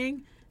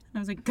happening. And I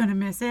was gonna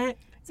miss it.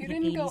 You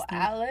didn't go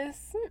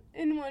Alice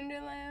in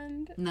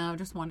Wonderland? No,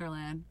 just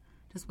Wonderland.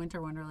 Just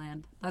Winter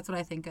Wonderland. That's what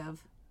I think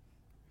of.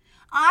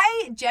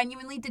 I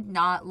genuinely did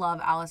not love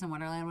Alice in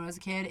Wonderland when I was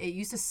a kid. It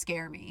used to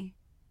scare me.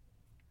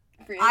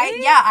 Really?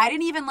 I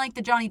didn't even like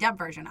the Johnny Depp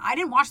version. I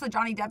didn't watch the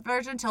Johnny Depp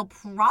version until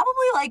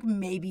probably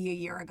maybe a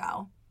year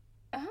ago.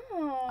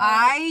 Oh.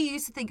 I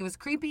used to think it was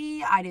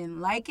creepy. I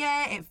didn't like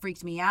it. It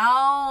freaked me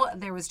out.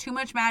 There was too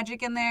much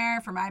magic in there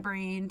for my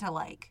brain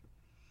to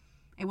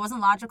It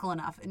wasn't logical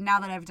enough. And now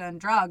that I've done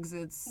drugs,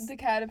 it's... The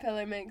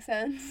caterpillar makes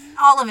sense.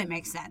 All of it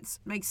makes sense.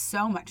 Makes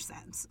so much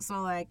sense.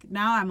 So,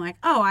 now I'm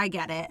oh, I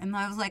get it. And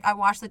I was I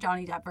watched the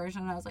Johnny Depp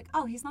version, and I was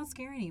oh, he's not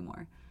scary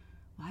anymore.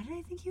 Why did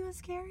I think he was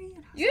scary?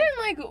 You didn't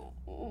like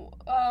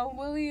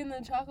Willy and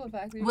the Chocolate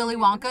Factory? Willy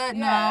Wonka? Yeah.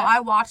 No, I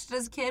watched it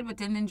as a kid, but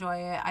didn't enjoy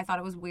it. I thought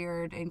it was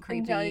weird and creepy.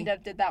 And Johnny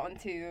Depp did that one,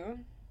 too.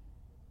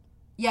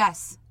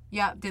 Yes.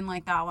 Yep, didn't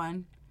like that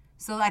one.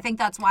 So I think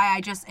that's why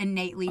I just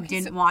innately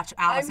didn't watch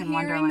Alice in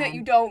Wonderland. I'm hearing that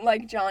you don't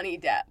like Johnny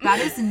Depp. That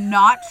is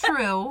not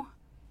true.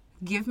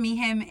 Give me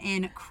him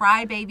in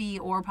Crybaby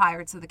or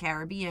Pirates of the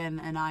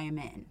Caribbean, and I am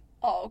in.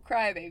 Oh,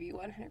 Crybaby,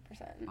 100%.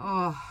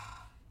 Oh,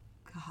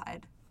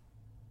 God.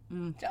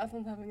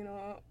 Jocelyn's having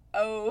a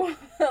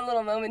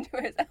little moment to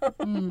herself.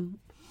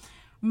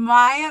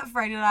 My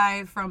friend and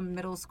I from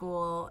middle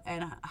school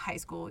and high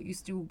school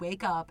used to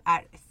wake up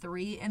at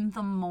 3 a.m.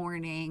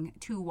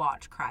 to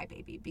watch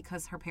Crybaby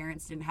because her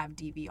parents didn't have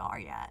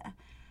DVR yet.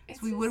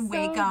 So we would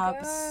wake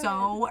up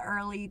so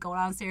early, go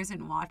downstairs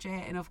and watch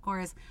it. And of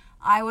course,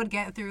 I would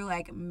get through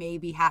like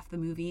maybe half the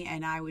movie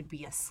and I would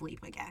be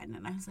asleep again.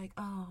 And I was like,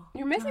 oh.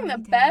 You're missing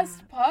Johnny the Depp.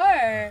 best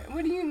part.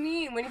 What do you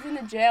mean? When he's in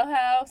the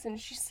jailhouse and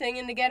she's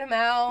singing to get him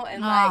out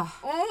and like,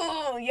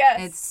 oh, yes.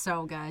 It's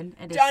so good.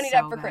 It is Johnny so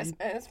Depp for good.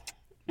 Christmas.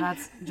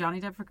 That's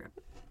Johnny Depp for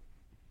Christmas.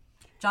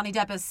 Johnny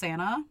Depp is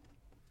Santa.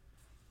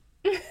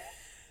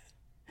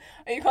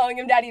 Are you calling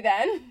him daddy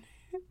then?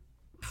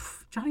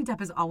 Johnny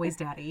Depp is always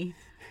daddy.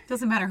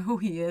 Doesn't matter who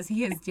he is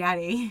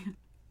daddy.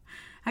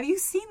 Have you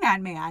seen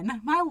that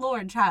man? My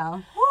lord,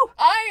 child. Woo.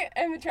 I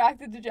am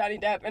attracted to Johnny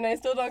Depp, and I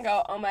still don't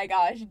go, oh my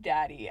gosh,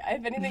 daddy.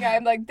 If anything,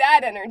 I'm like,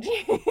 dad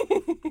energy.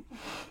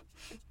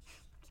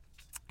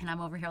 And I'm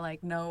over here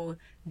like, no,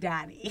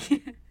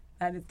 daddy.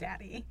 That is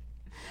daddy.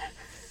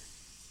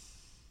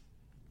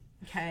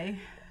 Okay.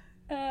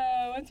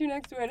 What's your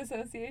next word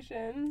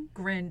association?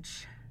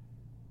 Grinch.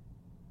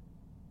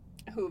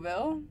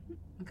 Whoville.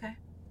 Okay.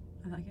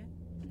 I like it.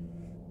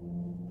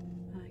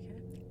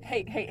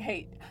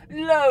 Hate.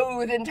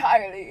 Loathe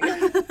entirely.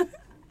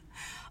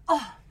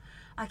 Oh,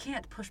 I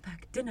can't push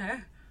back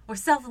dinner or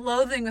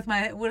self-loathing with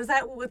my, what is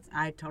that?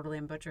 I totally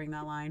am butchering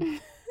that line.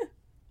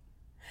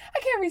 I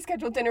can't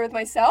reschedule dinner with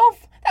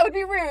myself. That would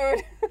be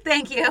rude.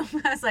 Thank you.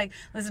 I was like,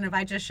 listen, if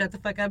I just shut the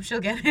fuck up, she'll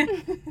get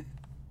it.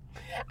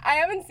 I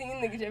haven't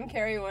seen the Jim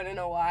Carrey one in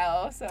a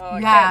while, so I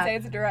Yeah. can't say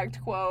it's a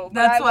direct quote.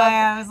 But That's why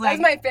I was that like,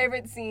 was my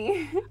favorite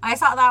scene. I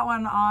saw that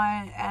one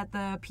at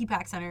the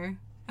PPAC Center.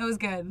 It was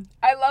good.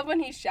 I love when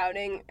he's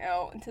shouting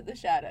out into the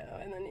shadow,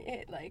 and then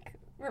it like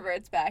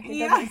reverts back. It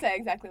Yeah. doesn't say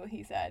exactly what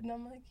he said, and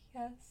I'm like,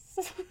 yes.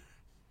 It's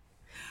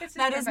just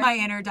That is perfect. my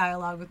inner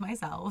dialogue with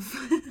myself.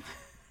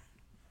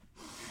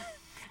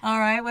 All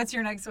right, what's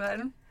your next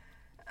one?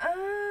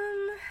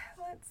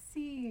 Let's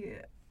see.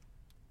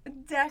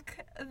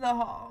 Deck the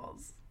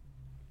halls.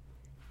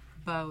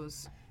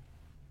 Bows.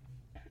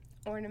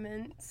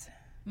 Ornaments.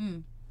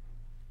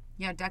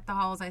 Yeah, deck the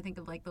halls. I think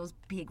of like those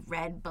big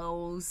red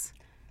bows.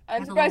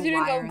 I'm Has a surprised you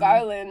little didn't wire go in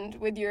garland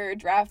with your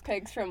draft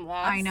picks from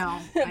last I know.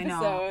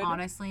 episode.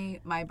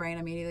 Honestly, my brain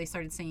immediately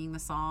started singing the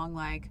song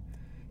like,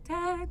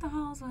 deck the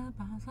halls with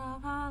boughs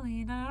of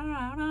holly.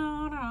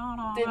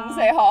 Didn't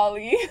say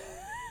Holly.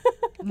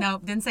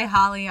 Nope, didn't say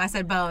holly. I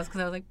said bows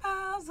because I was like,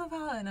 boughs of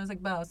holly. And I was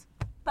like, bows.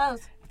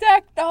 Bows.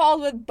 Deck the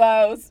halls with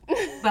bows.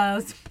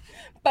 Bows.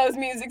 Bose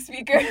music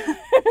speaker.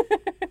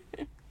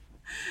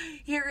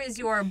 Here is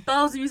your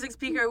Bose music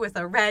speaker with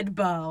a red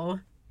bow.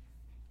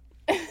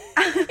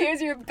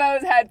 Here's your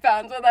Bose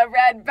headphones with a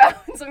red bow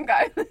and some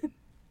garland.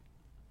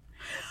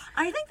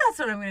 I think that's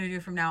what I'm going to do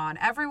from now on.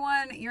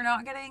 Everyone, you're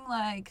not getting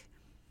like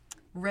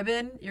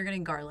ribbon, you're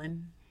getting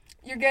garland.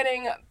 You're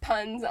getting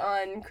puns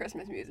on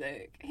Christmas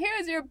music.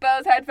 Here's your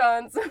Bose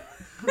headphones.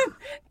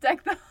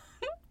 Deck the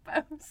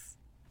Bose.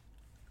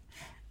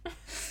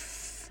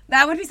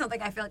 That would be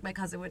something I feel like my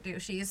cousin would do.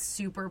 She is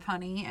super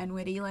punny and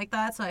witty like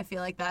that, so I feel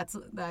like that's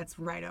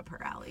right up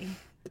her alley.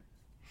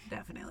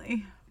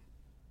 Definitely.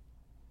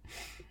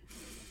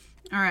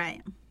 All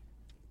right.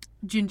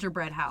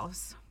 Gingerbread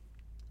house.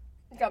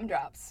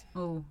 Gumdrops.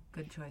 Oh,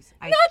 good choice.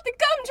 Not the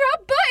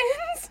gumdrop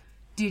buttons!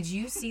 Did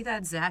you see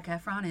that Zac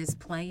Efron is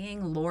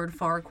playing Lord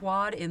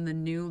Farquaad in the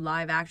new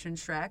live-action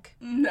Shrek?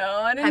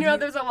 No, I didn't Have know you-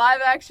 there was a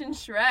live-action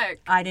Shrek.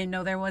 I didn't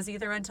know there was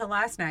either until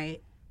last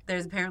night.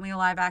 There's apparently a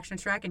live-action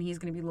Shrek, and he's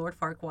going to be Lord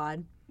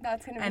Farquaad.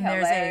 That's gonna be And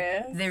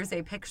hilarious. there's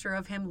a picture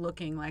of him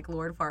looking like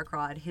Lord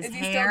Farquaad. His Is he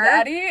hair. still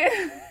daddy?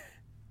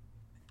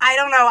 I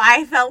don't know.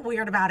 I felt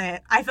weird about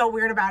it.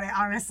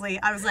 Honestly.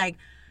 I was like,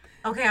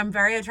 okay, I'm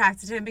very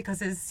attracted to him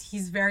because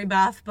he's very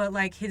buff, but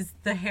like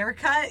the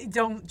haircut,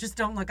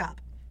 don't look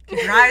up.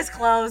 Keep your eyes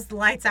closed,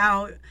 lights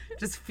out,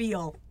 just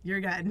feel.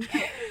 You're good.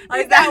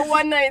 Like that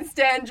one night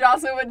stand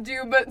Jocelyn would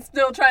do, but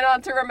still try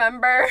not to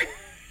remember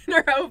in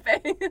her own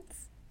face.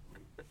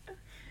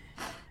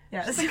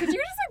 Yes. Like, could you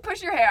just like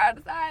push your hair out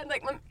of the side?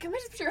 Like, can we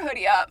just put your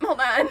hoodie up? Hold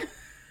on.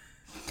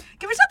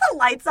 Can we shut the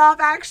lights off,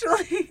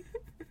 actually?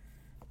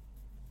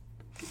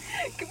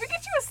 Can we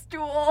get you a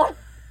stool?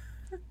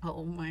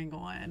 Oh my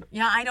god.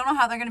 Yeah, I don't know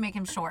how they're gonna make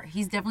him short.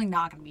 He's definitely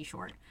not gonna be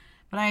short.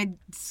 But I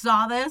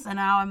saw this and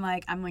now I'm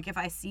like, if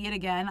I see it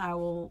again, I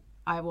will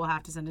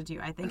have to send it to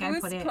you. I think I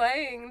Who's put it.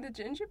 playing the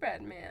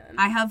gingerbread man?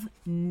 I have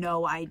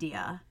no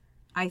idea.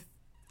 I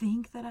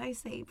think that I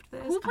saved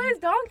this. Who plays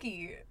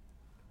Donkey?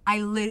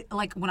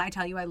 Like when I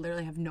tell you, I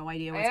literally have no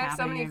idea I what's have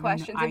happening. so many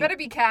questions. It better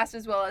be cast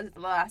as well as The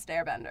Last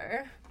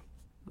Airbender.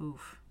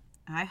 Oof.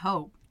 I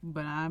hope,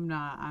 but I'm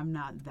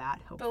not that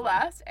hopeful. The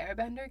Last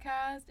Airbender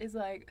cast is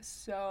like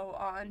so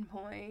on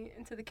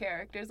point to the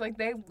characters. Like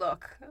they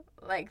look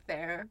like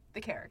they're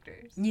the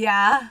characters.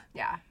 Yeah.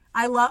 Yeah.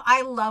 I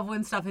love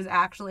when stuff is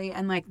actually,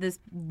 and like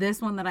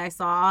this one that I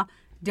saw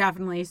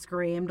definitely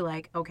screamed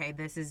like, okay,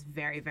 this is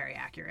very, very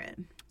accurate.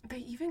 They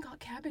even got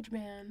Cabbage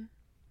Man.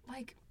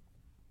 Like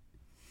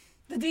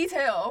the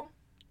detail.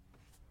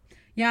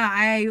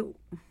 Yeah,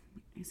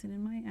 is it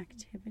in my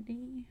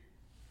activity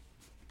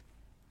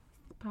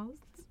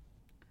posts?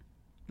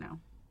 No.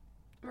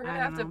 We're gonna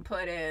have to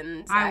put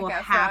in I Zac will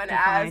have Efron to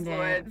as find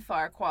Lord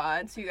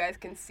Farquaad so you guys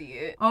can see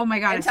it. Oh my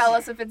god. And tell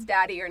us if it's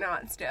daddy or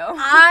not still.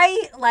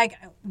 I, like,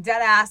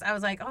 dead ass, I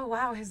was like, oh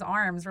wow, his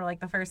arms were like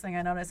the first thing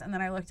I noticed. And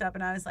then I looked up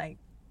and I was like,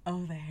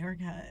 oh, the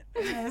haircut.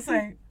 And I was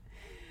like,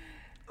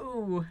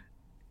 ooh.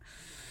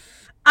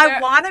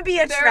 I want to be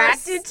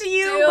attracted to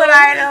you, but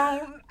I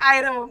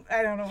don't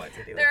know what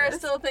to do. There with are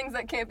still things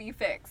that can't be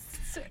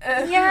fixed.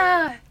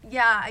 Yeah,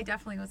 I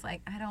definitely was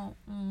like,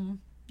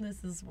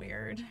 this is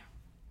weird.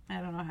 I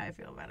don't know how I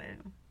feel about it.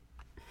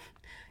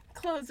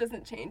 Clothes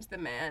doesn't change the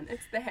man.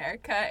 It's the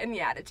haircut and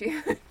the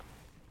attitude.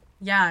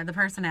 Yeah, the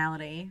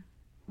personality.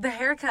 The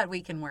haircut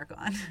we can work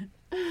on.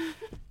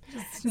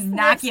 Just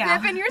knock you out.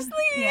 Snip in your sleeve.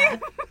 Yeah.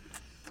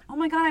 Oh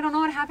my god, I don't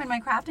know what happened.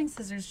 My crafting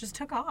scissors just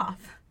took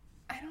off.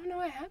 I don't know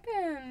what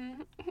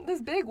happened.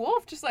 This big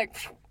wolf just like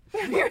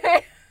your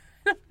head.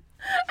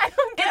 I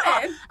don't get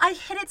it. I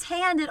hit its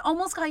hand. It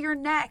almost got your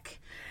neck.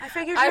 I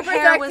figured I your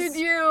hair was.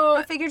 protected you.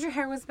 I figured your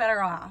hair was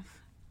better off.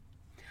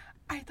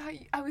 I thought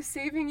I was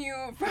saving you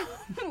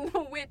from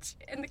the witch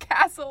in the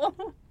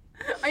castle.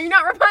 Are you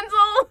not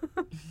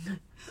Rapunzel?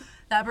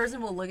 That person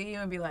will look at you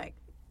and be like,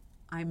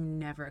 I'm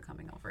never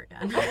coming over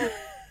again.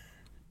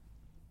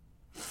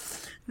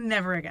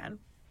 Never again.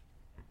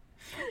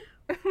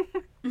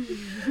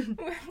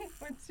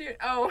 What's your...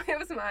 Oh, it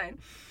was mine.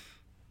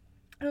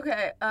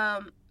 Okay,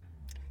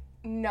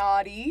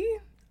 naughty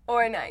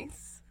or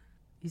nice?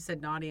 You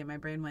said naughty and my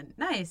brain went,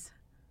 nice.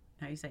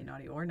 Now you say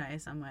naughty or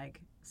nice. I'm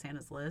like,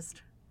 Santa's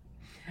list.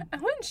 I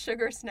went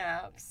sugar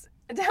snaps.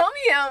 Tell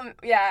me,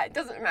 yeah, it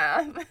doesn't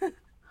math.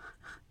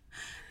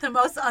 The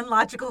most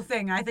unlogical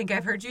thing I think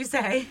I've heard you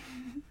say.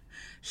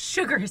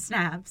 Sugar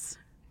snaps.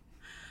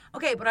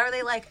 Okay, but are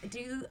they like,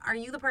 are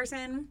you the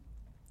person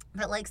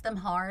that likes them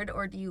hard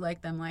or do you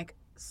like them like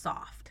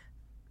soft?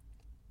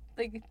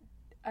 Like,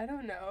 I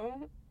don't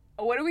know.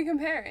 What are we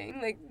comparing?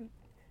 Like,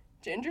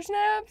 ginger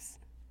snaps?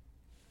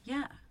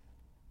 Yeah.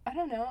 I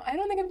don't know. I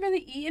don't think I've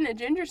really eaten a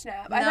ginger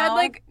snap. No. I've had,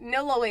 like,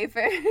 Nilla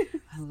wafer.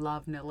 I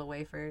love Nilla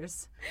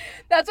wafers.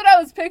 That's what I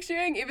was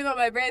picturing, even though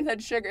my brain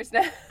said sugar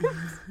snaps.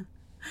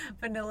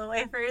 Vanilla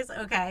wafers?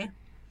 Okay.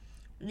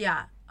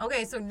 Yeah.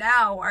 Okay, so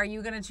now are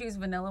you going to choose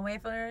vanilla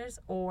wafers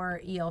or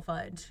EL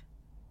fudge?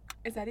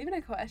 Is that even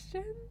a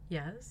question?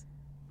 Yes.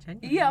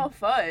 Genuinely. EL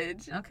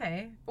fudge?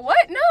 Okay.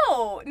 What?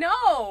 No.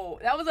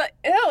 That was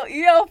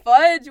EL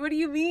fudge? What do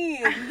you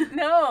mean?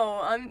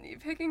 No, I'm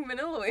picking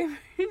vanilla wafers.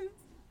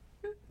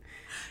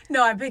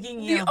 No, I'm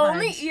picking EL fudge. The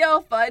only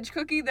EL fudge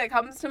cookie that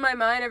comes to my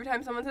mind every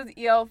time someone says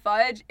EL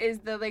fudge is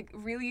the, like,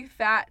 really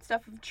fat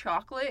stuff of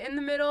chocolate in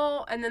the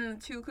middle, and then the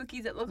two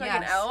cookies that look like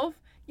an elf.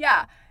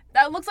 Yeah,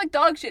 that looks like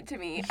dog shit to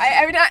me.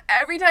 Every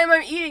time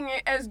I'm eating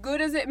it, as good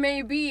as it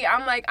may be,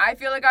 I'm like, I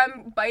feel like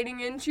I'm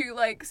biting into,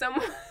 like, this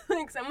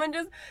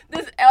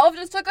elf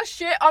just took a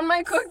shit on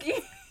my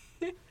cookie.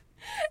 And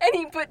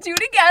he put two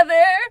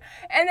together,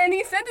 and then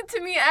he sent it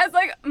to me as,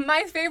 like,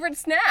 my favorite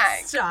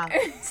snack. Stop.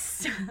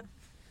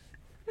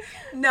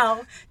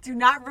 No, do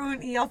not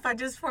ruin EL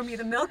fudges for me.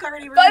 The milk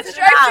already ruins Fudge it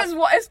Stripes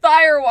out. is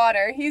fire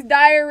water. He's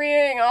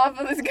diarrheaing off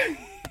of this cookie.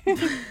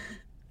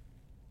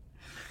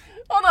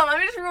 Hold on, let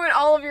me just ruin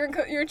all of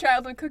your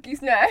childhood cookie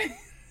snacks.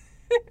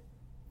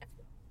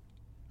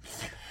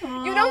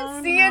 You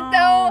don't see it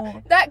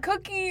though. That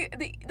cookie,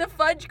 the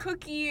fudge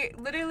cookie,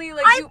 literally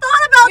like I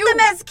thought about them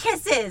as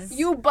kisses.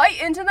 You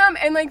bite into them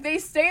and like they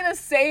stay the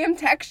same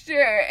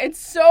texture. It's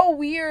so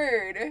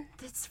weird.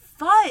 It's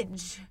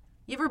fudge.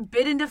 You ever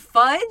bit into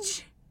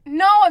fudge?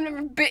 No, I've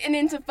never bitten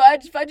into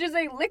fudge. Fudge is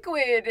a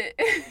liquid.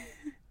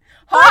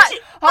 Fudge is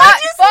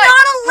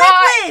not a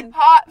liquid.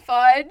 Hot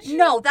fudge.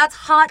 No, that's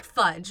hot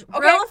fudge. Okay,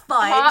 Real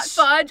fudge. Hot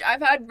fudge.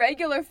 I've had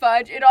regular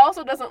fudge. It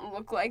also doesn't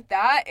look like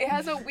that. It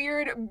has a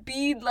weird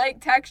bead-like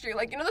texture.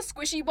 Like, you know the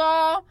squishy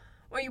ball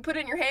where you put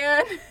it in your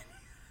hand?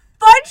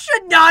 Fudge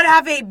should not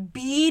have a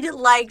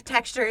bead-like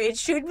texture. It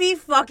should be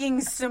fucking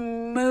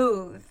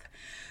smooth.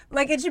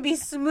 Like, it should be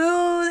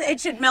smooth. It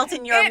should melt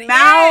in your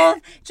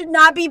mouth. It should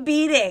not be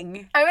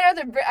beading. I'm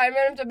gonna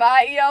have to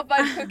buy EL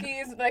fudge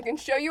cookies and I can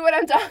show you what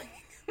I'm talking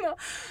about.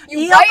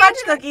 EL fudge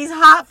cookies,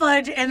 hot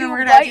fudge, and then we're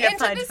gonna have to get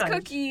fudge. You bite into this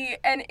cookie,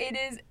 and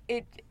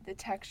the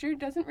texture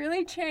doesn't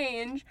really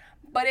change,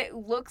 but it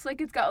looks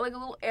like it's got like a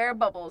little air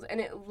bubbles,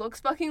 and it looks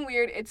fucking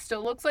weird. It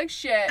still looks like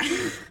shit,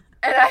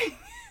 and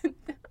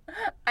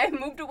I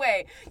moved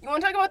away. You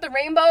want to talk about the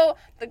rainbow,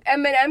 the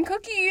M&M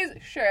cookies?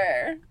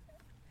 Sure.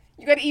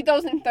 You gotta eat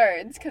those in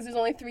thirds because there's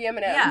only 3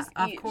 M&Ms. Yeah,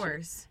 each. Of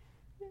course.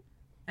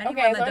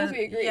 Okay, as long as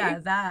we agree. Yeah,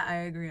 that I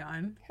agree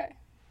on. Okay.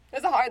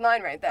 There's a hard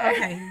line right there.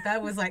 Okay,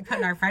 that was like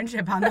putting our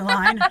friendship on the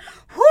line.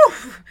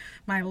 Whew!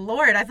 My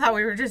lord, I thought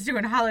we were just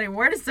doing holiday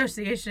word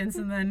associations,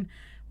 and then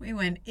we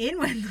went in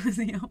with those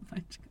EL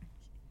fudge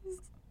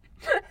cookies.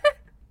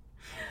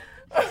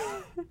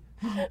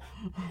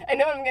 I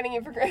know what I'm getting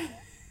you for Christmas.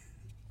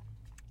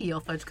 EL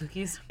fudge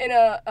cookies. In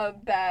a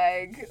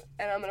bag,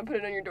 and I'm gonna put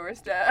it on your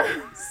doorstep.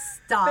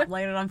 Stop,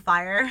 light it on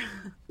fire.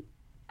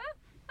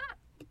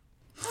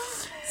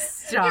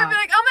 Stop. You'll be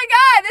like, oh my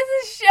god, this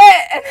is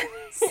shit. And then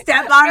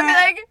Step on I'll be it.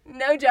 like,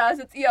 no, Joss,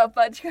 it's your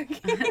fudge cookie.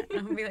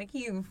 I'll be like,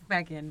 you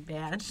friggin'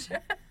 bitch.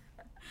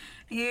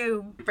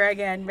 You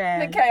friggin'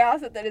 The bitch.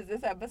 chaos that is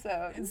this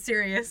episode.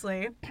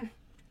 Seriously.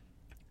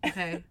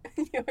 Okay.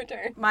 Your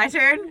turn. My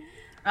turn.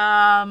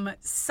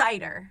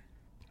 Cider.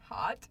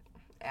 Hot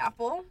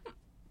apple.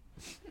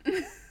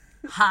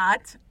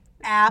 Hot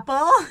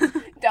apple.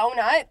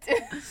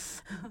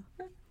 Donut.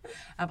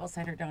 Apple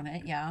cider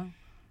donut, yeah.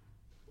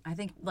 I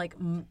think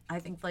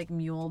like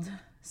muled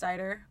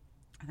cider.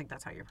 I think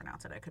that's how you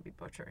pronounce it. I could be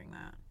butchering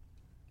that.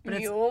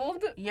 But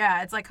Muled.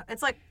 yeah, it's like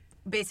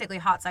basically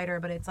hot cider,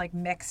 but it's like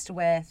mixed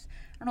with,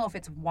 I don't know if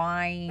it's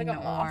wine Like a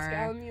or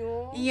Moscow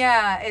mule.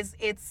 yeah,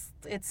 it's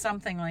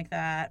something like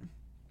that.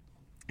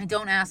 And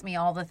don't ask me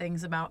all the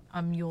things about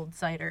a muled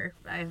cider.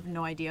 I have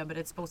no idea, but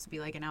it's supposed to be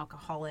like an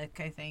alcoholic,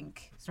 I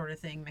think, sort of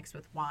thing mixed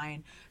with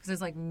wine. Because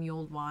there's like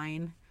muled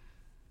wine.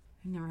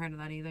 I've never heard of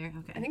that either.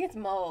 Okay. I think it's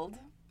mulled.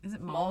 Is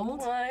it Mulled mulled?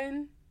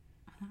 wine.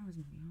 I thought it was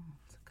muled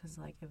because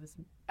like it was.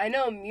 I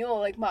know mule,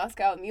 like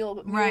Moscow mule,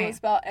 but mule Right. is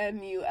spelled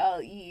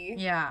M-U-L-E.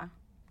 Yeah.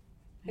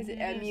 Is it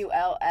Maybe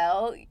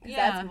M-U-L-L?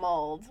 Yeah. That's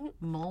mulled.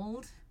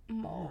 Mold?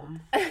 Mold.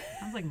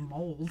 Sounds like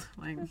mold.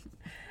 Like it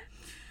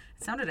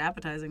sounded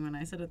appetizing when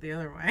I said it the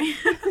other way.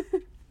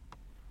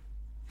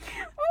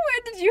 What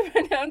word did you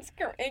pronounce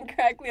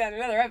incorrectly on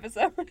another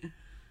episode?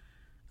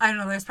 I don't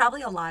know. There's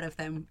probably a lot of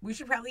them. We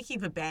should probably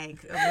keep a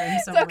bag of them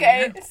It's somewhere.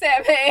 okay.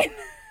 Sam Hain.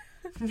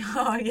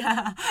 Oh,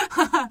 yeah.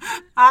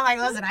 I'm like,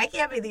 listen, I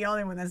can't be the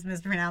only one that's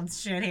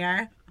mispronounced shit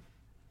here.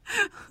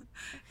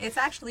 It's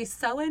actually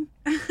sewing.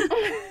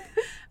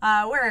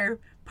 We're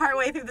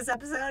partway through this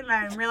episode, and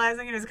I'm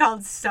realizing it is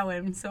called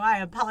sewing. So I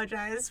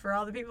apologize for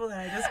all the people that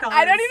I just called.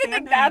 I don't even Sam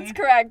think that's Hain.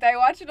 correct. I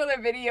watched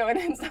another video and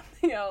it's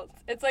something else.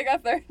 It's like a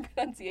third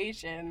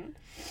pronunciation.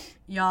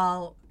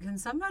 Y'all, can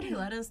somebody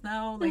let us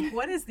know? Like,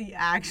 what is the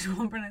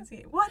actual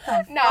pronunciation? What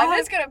the No, fuck? I'm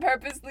just gonna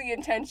purposely,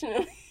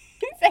 intentionally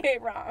say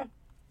it wrong.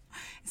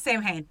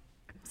 Sam Hain.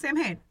 Sam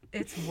Hain.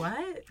 It's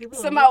what? People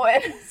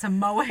Samoan.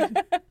 Samoan.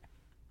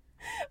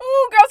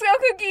 Ooh, Girl Scout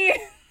cookie.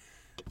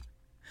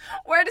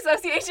 Word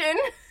association.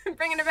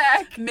 Bringing it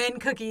back.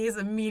 Mint cookies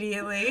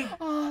immediately.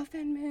 Oh,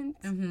 Thin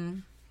Mint. Mm-hmm.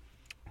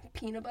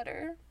 Peanut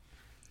butter.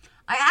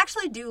 I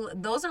actually do.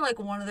 Those are like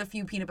one of the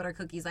few peanut butter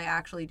cookies I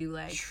actually do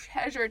like.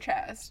 Treasure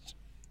chest.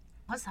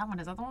 What's that one?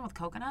 Is that the one with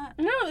coconut?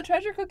 No, the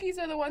treasure cookies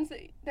are the ones that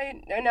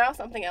they're now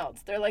something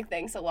else. They're like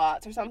thanks a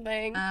lots or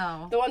something.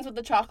 Oh. The ones with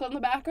the chocolate on the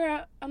back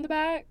on the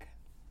back.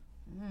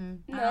 I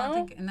No?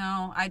 don't think.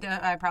 No,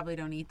 I probably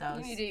don't eat those.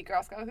 You need to eat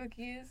Girl Scout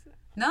cookies.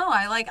 No,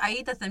 I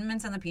eat the Thin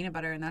Mints and the peanut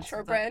butter, and that's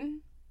Shortbread.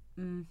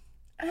 Mm.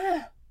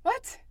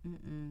 What?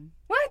 Mm-mm.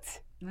 What?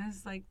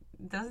 That's like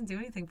it doesn't do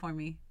anything for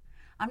me.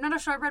 I'm not a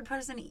shortbread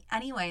person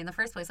anyway in the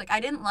first place. Like I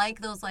didn't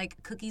like those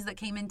like cookies that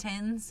came in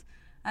tins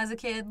as a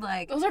kid.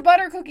 Like Those are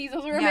butter cookies.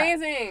 Those are Yeah.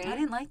 amazing. I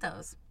didn't like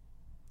those.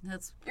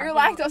 That's You're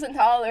probably- lactose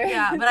intolerant.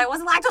 Yeah, but I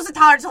wasn't lactose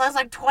intolerant until I was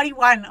like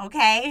 21.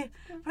 Okay,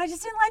 but I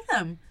just didn't like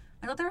them.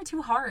 I thought they were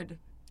too hard.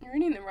 You're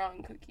eating the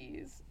wrong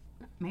cookies.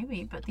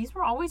 Maybe, but these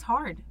were always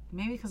hard.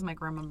 Maybe because my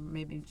grandma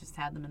maybe just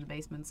had them in the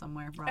basement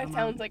somewhere. brought That them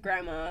sounds out. like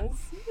grandma's.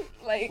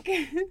 Like,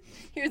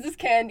 here's this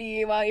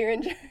candy while you're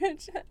in church.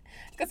 It's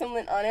got some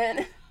lint on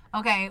it.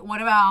 Okay,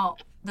 what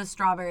about the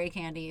strawberry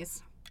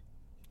candies?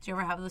 Did you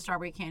ever have the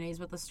strawberry candies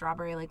with the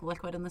strawberry like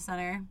liquid in the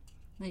center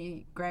that your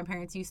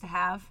grandparents used to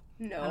have?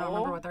 No. I don't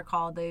remember what they're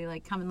called. They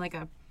like come in like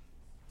a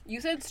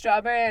You said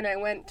strawberry, and I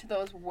went to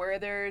those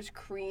Werther's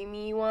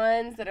creamy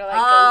ones that are like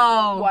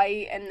Oh. the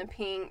white and the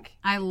pink.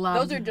 I love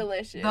Those are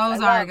delicious.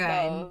 Those I are love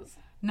good. Those.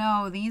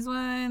 No, these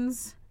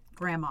ones,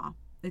 grandma.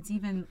 It's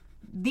even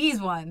these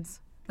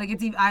ones. Like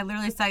it's even, I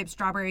literally typed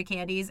strawberry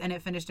candies and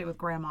it finished it with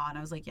grandma and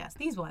I was like, yes,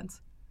 these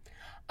ones.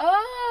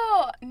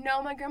 Oh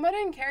no, my grandma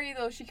didn't carry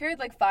those. She carried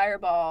like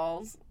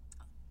fireballs.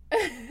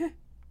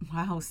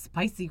 Wow,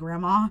 spicy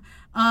grandma.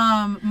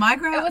 My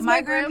It was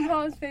my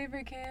grandpa's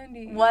favorite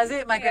candy. Was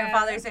it? My Yeah.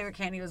 grandfather's favorite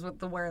candy was with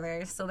the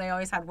Werther's, so they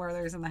always had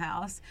Werther's in the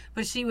house.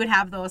 But she would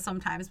have those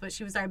sometimes, but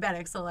she was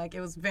diabetic, so like it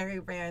was very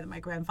rare that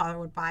my grandfather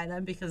would buy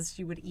them because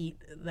she would eat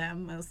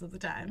them most of the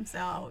time.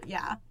 So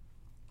yeah.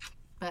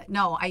 But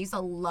no, I used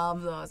to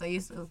love those.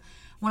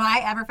 When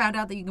I ever found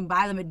out that you can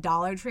buy them at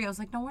Dollar Tree, I was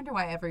like, no wonder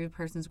why every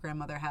person's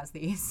grandmother has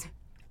these.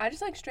 I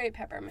just like straight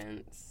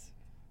peppermints,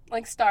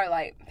 like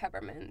Starlight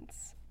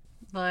peppermints.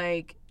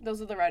 Like,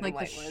 Those are the red Like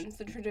and the white ones.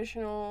 The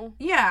traditional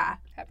yeah,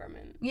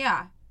 peppermint.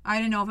 yeah. I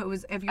didn't know if you I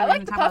were like going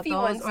to the talk about puffy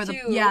those ones, or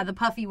too. the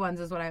puffy ones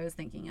is what I was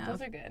thinking of.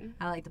 Those are good.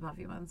 I like the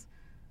puffy ones.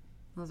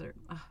 Those are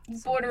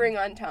so Bordering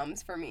on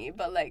Tums for me,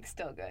 but like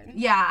still good. good.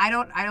 Yeah, I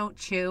don't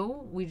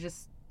chew. We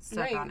just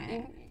suck No, on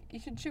it. You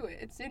should chew it.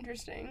 It's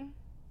interesting.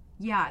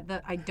 Yeah,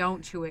 I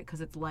don't chew it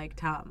because it's like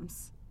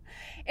Tums.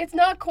 It's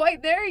not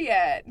quite there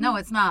yet. No,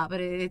 it's not,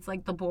 but it's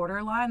like the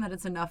borderline that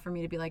it's enough for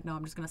me to be like, no,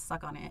 I'm just gonna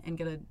suck on it and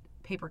get a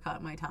paper cut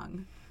in my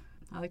tongue.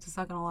 I like to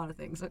suck on a lot of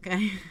things.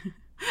 Okay.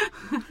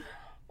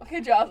 Okay,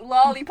 Joss.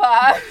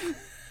 Lollipop.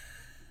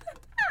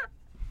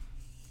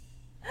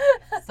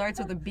 Starts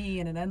with a B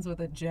and it ends with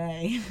a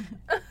J.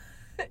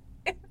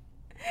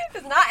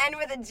 Does not end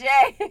with a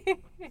J.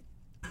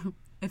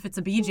 If it's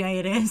a BJ,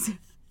 it is.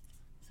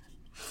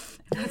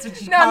 That's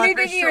what you No, call me it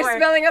for thinking you're short.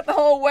 spelling out the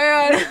whole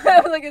word.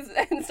 Like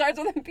it starts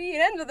with a B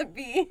and ends with a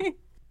B.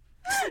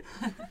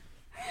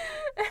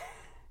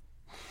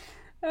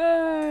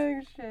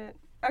 Oh, shit.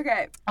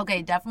 Okay.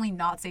 Okay, definitely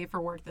not safe for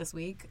work this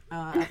week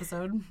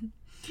episode.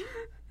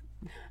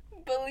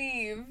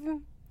 Believe.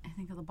 I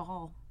think of the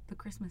ball. The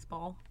Christmas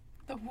ball.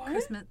 The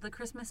what? The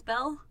Christmas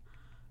bell.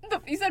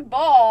 You said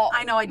ball.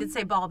 I know I did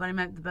say ball, but I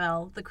meant the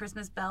bell. The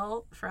Christmas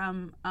bell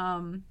from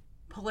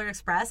Polar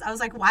Express. I was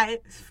like, why?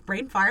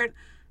 Brain fart.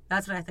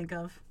 That's what I think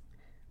of.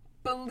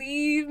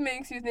 Believe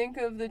makes you think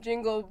of the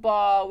jingle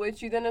ball,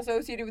 which you then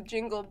associated with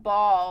jingle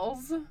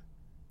balls.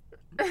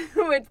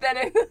 Which then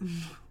it...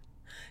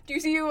 Do you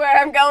see where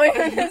I'm going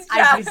with this, I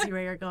Josh? do see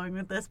where you're going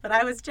with this, but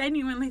I was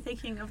genuinely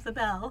thinking of the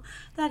bell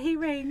that he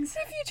rings.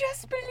 If you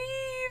just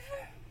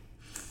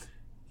believe.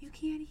 You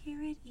can't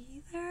hear it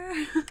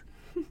either.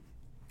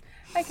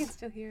 I can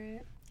still hear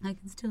it. I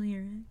can still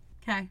hear it.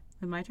 Okay, is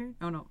it my turn?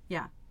 Oh no,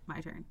 yeah,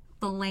 my turn.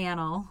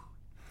 Flannel.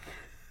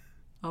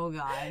 Oh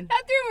God.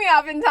 That threw me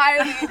off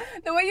entirely.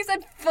 The way you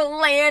said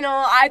flannel,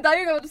 I thought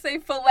you were going to say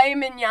filet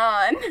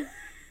mignon.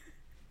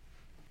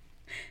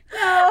 No.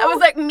 I was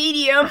like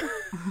medium.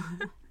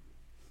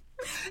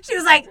 She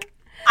was like,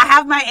 I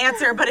have my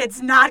answer, but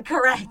it's not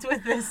correct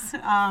with this.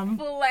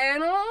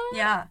 Flannel?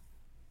 Yeah.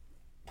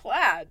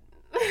 Plaid.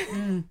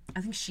 I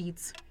think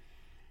sheets.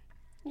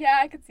 Yeah,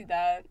 I could see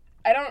that.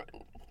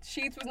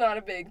 Sheets was not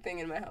a big thing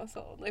in my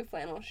household. Like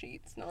flannel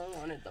sheets. No one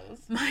wanted those.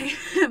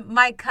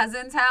 My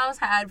cousin's house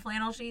had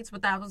flannel sheets,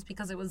 but that was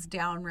because it was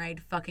downright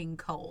fucking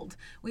cold.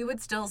 We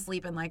would still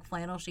sleep in like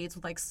flannel sheets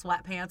with like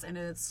sweatpants and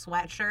a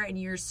sweatshirt, and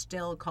you're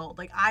still cold.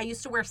 Like I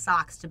used to wear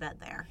socks to bed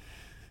there.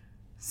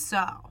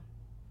 So,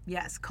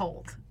 yes,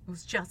 cold. It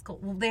was just cold.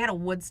 Well, they had a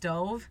wood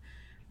stove,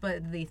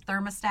 but the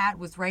thermostat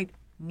was right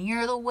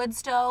near the wood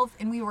stove,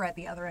 and we were at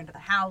the other end of the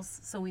house,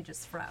 so we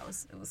just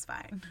froze. It was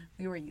fine.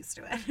 We were used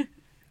to it.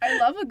 I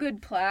love a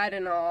good plaid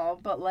and all,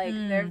 but like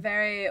they're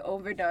very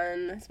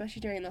overdone,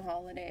 especially during the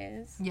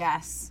holidays.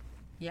 Yes.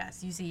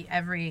 Yes, you see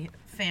every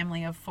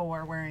family of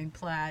 4 wearing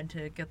plaid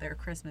to get their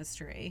Christmas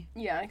tree.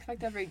 Yeah, I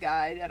expect every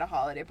guy at a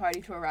holiday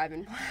party to arrive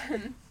in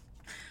plaid.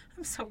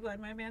 I'm so glad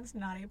my man's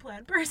not a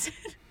plaid person.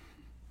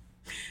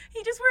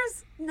 He just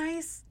wears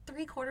nice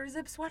 3/4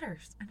 zip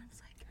sweaters. And I was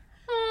like,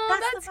 Oh,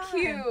 That's the that's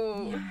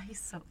vibe. cute. yeah, he's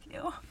so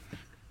cute.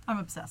 I'm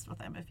obsessed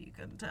with him, if you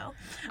couldn't tell.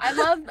 I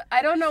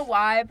don't know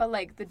why, but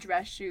like the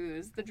dress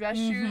shoes. The dress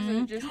shoes,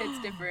 it just hits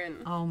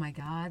different. Oh my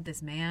God,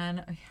 this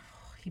man,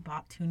 he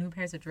bought 2 new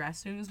pairs of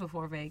dress shoes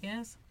before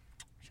Vegas.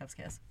 Chef's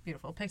kiss.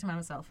 Beautiful. Picked him out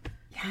himself.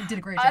 He did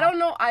a great job. I don't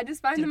know. I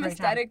just find Did a them great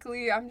job.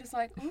 aesthetically. I'm just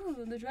like,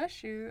 ooh, the dress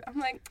shoe. I'm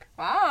like,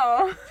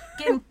 wow.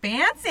 Getting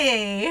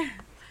fancy.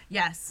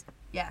 Yes.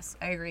 Yes,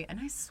 I agree. A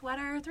nice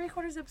sweater,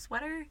 3/4 zip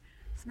sweater,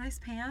 some nice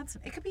pants.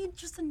 It could be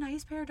just a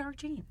nice pair of dark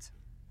jeans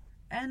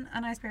and a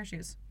nice pair of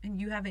shoes. And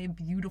you have a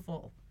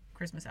beautiful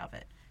Christmas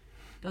outfit.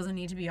 Doesn't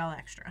need to be all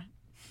extra.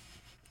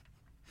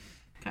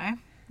 Okay.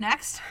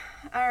 Next.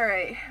 All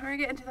right, we're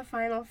getting to the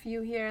final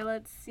few here.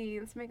 Let's see.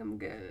 Let's make them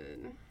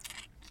good.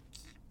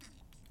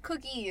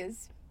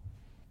 Cookies.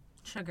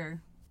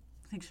 Sugar.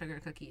 I think sugar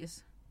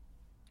cookies.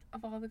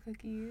 Of all the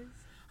cookies.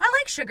 I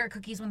like sugar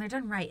cookies when they're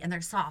done right and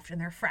they're soft and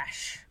they're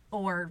fresh.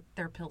 Or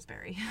they're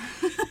Pillsbury.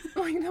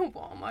 Like the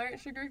Walmart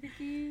sugar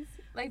cookies.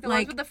 Like the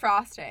Like- ones with the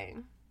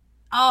frosting.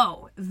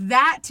 Oh,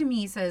 that to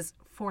me says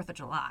 4th of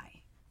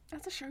July.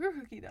 That's a sugar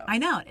cookie though. I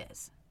know it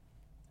is.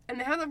 And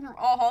they have them for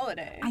all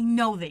holidays. I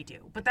know they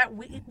do, but that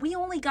we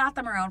only got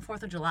them around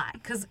 4th of July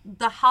because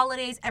the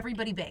holidays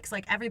everybody bakes.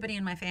 Like everybody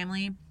in my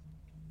family,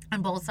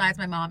 on both sides,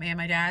 my mom and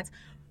my dad's,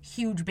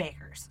 huge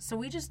bakers. So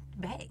we just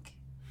bake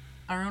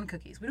our own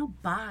cookies. We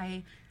don't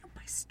buy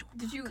store.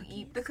 Did you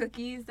eat the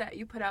cookies that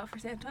you put out for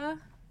Santa?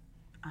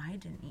 I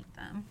didn't eat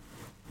them.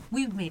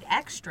 We made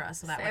extra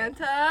so that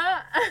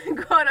Santa,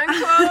 quote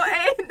unquote,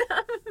 ate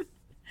them.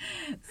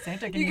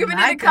 Santa can You eat giving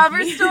my it a cover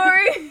cookie.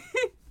 story?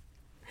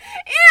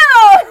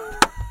 Ew!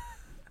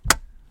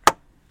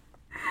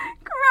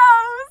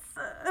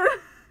 Gross.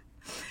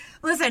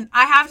 Listen,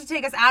 I have to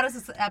take us out of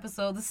this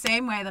episode the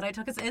same way that I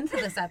took us into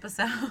this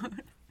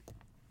episode.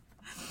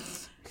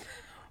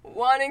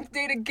 Wanting to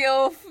date a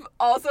gilf,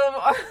 also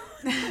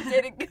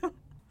date a gilf.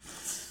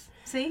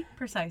 See?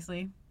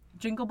 Precisely.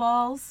 Jingle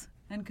balls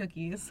and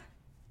cookies.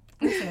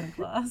 And Santa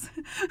Claus.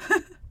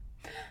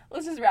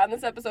 Let's just round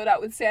this episode out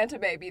with Santa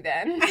Baby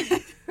then. Ew,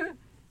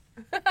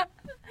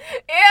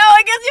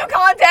 it gives you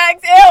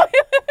context. Ew.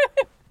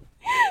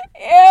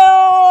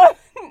 Ew.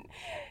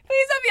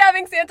 Please don't be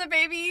having Santa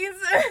babies.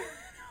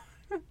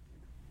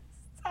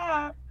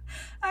 Stop.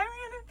 I'm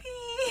gonna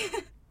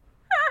pee.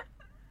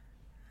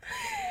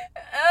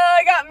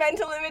 I got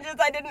mental images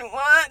I didn't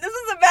want. This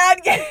is a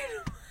bad game.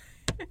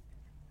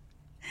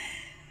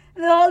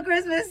 The whole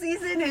Christmas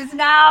season is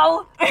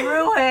now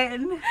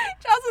ruined.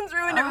 Jocelyn's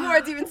ruined it before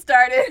it's even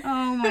started.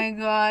 Oh my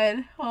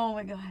God. Oh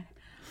my God.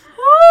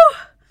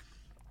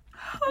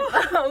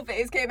 The whole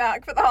phase came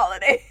out for the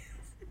holidays.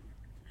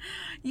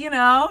 You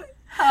know,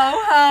 Ho,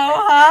 ho,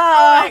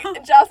 ho.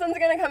 Jocelyn's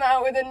gonna come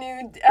out with a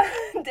new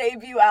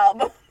debut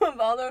album of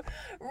all the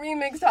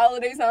remixed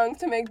holiday songs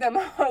to make them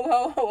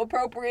ho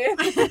appropriate.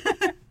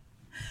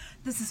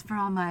 This is for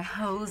all my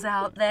hoes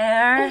out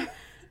there.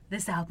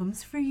 This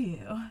album's for you.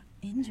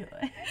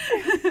 Enjoy.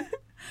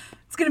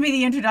 It's gonna be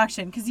the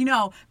introduction, because you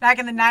know, back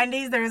in the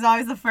 90s, there was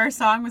always the first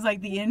song was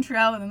like the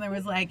intro, and then there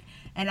was like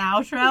an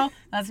outro.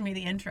 That's gonna be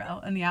the intro,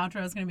 and the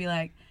outro is gonna be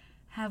like,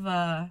 have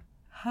a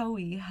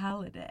hoey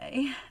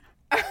holiday.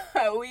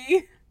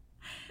 Hoey.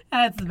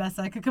 That's the best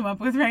I could come up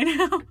with right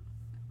now.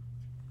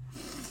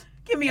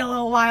 Give me a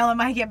little while, it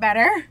might get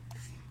better.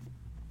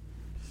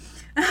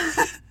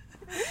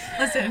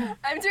 Listen.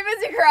 I'm too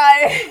busy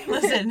crying.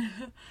 Listen.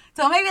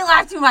 Don't make me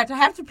laugh too much. I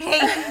have to pee.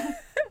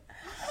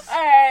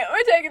 Alright,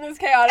 we're taking this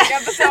chaotic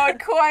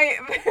episode quite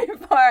very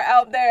far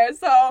out there,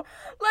 so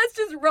let's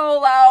just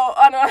roll out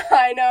on a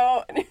high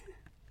note.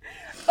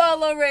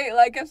 Follow, rate,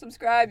 like, and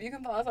subscribe. You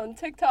can follow us on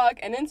TikTok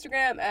and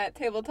Instagram at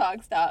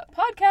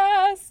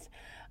tabletalks.podcast.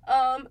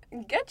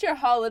 Get your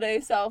holiday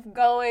self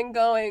going,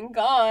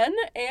 gone,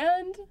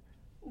 and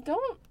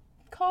don't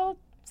call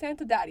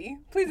Santa Daddy.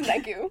 Please and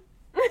thank you.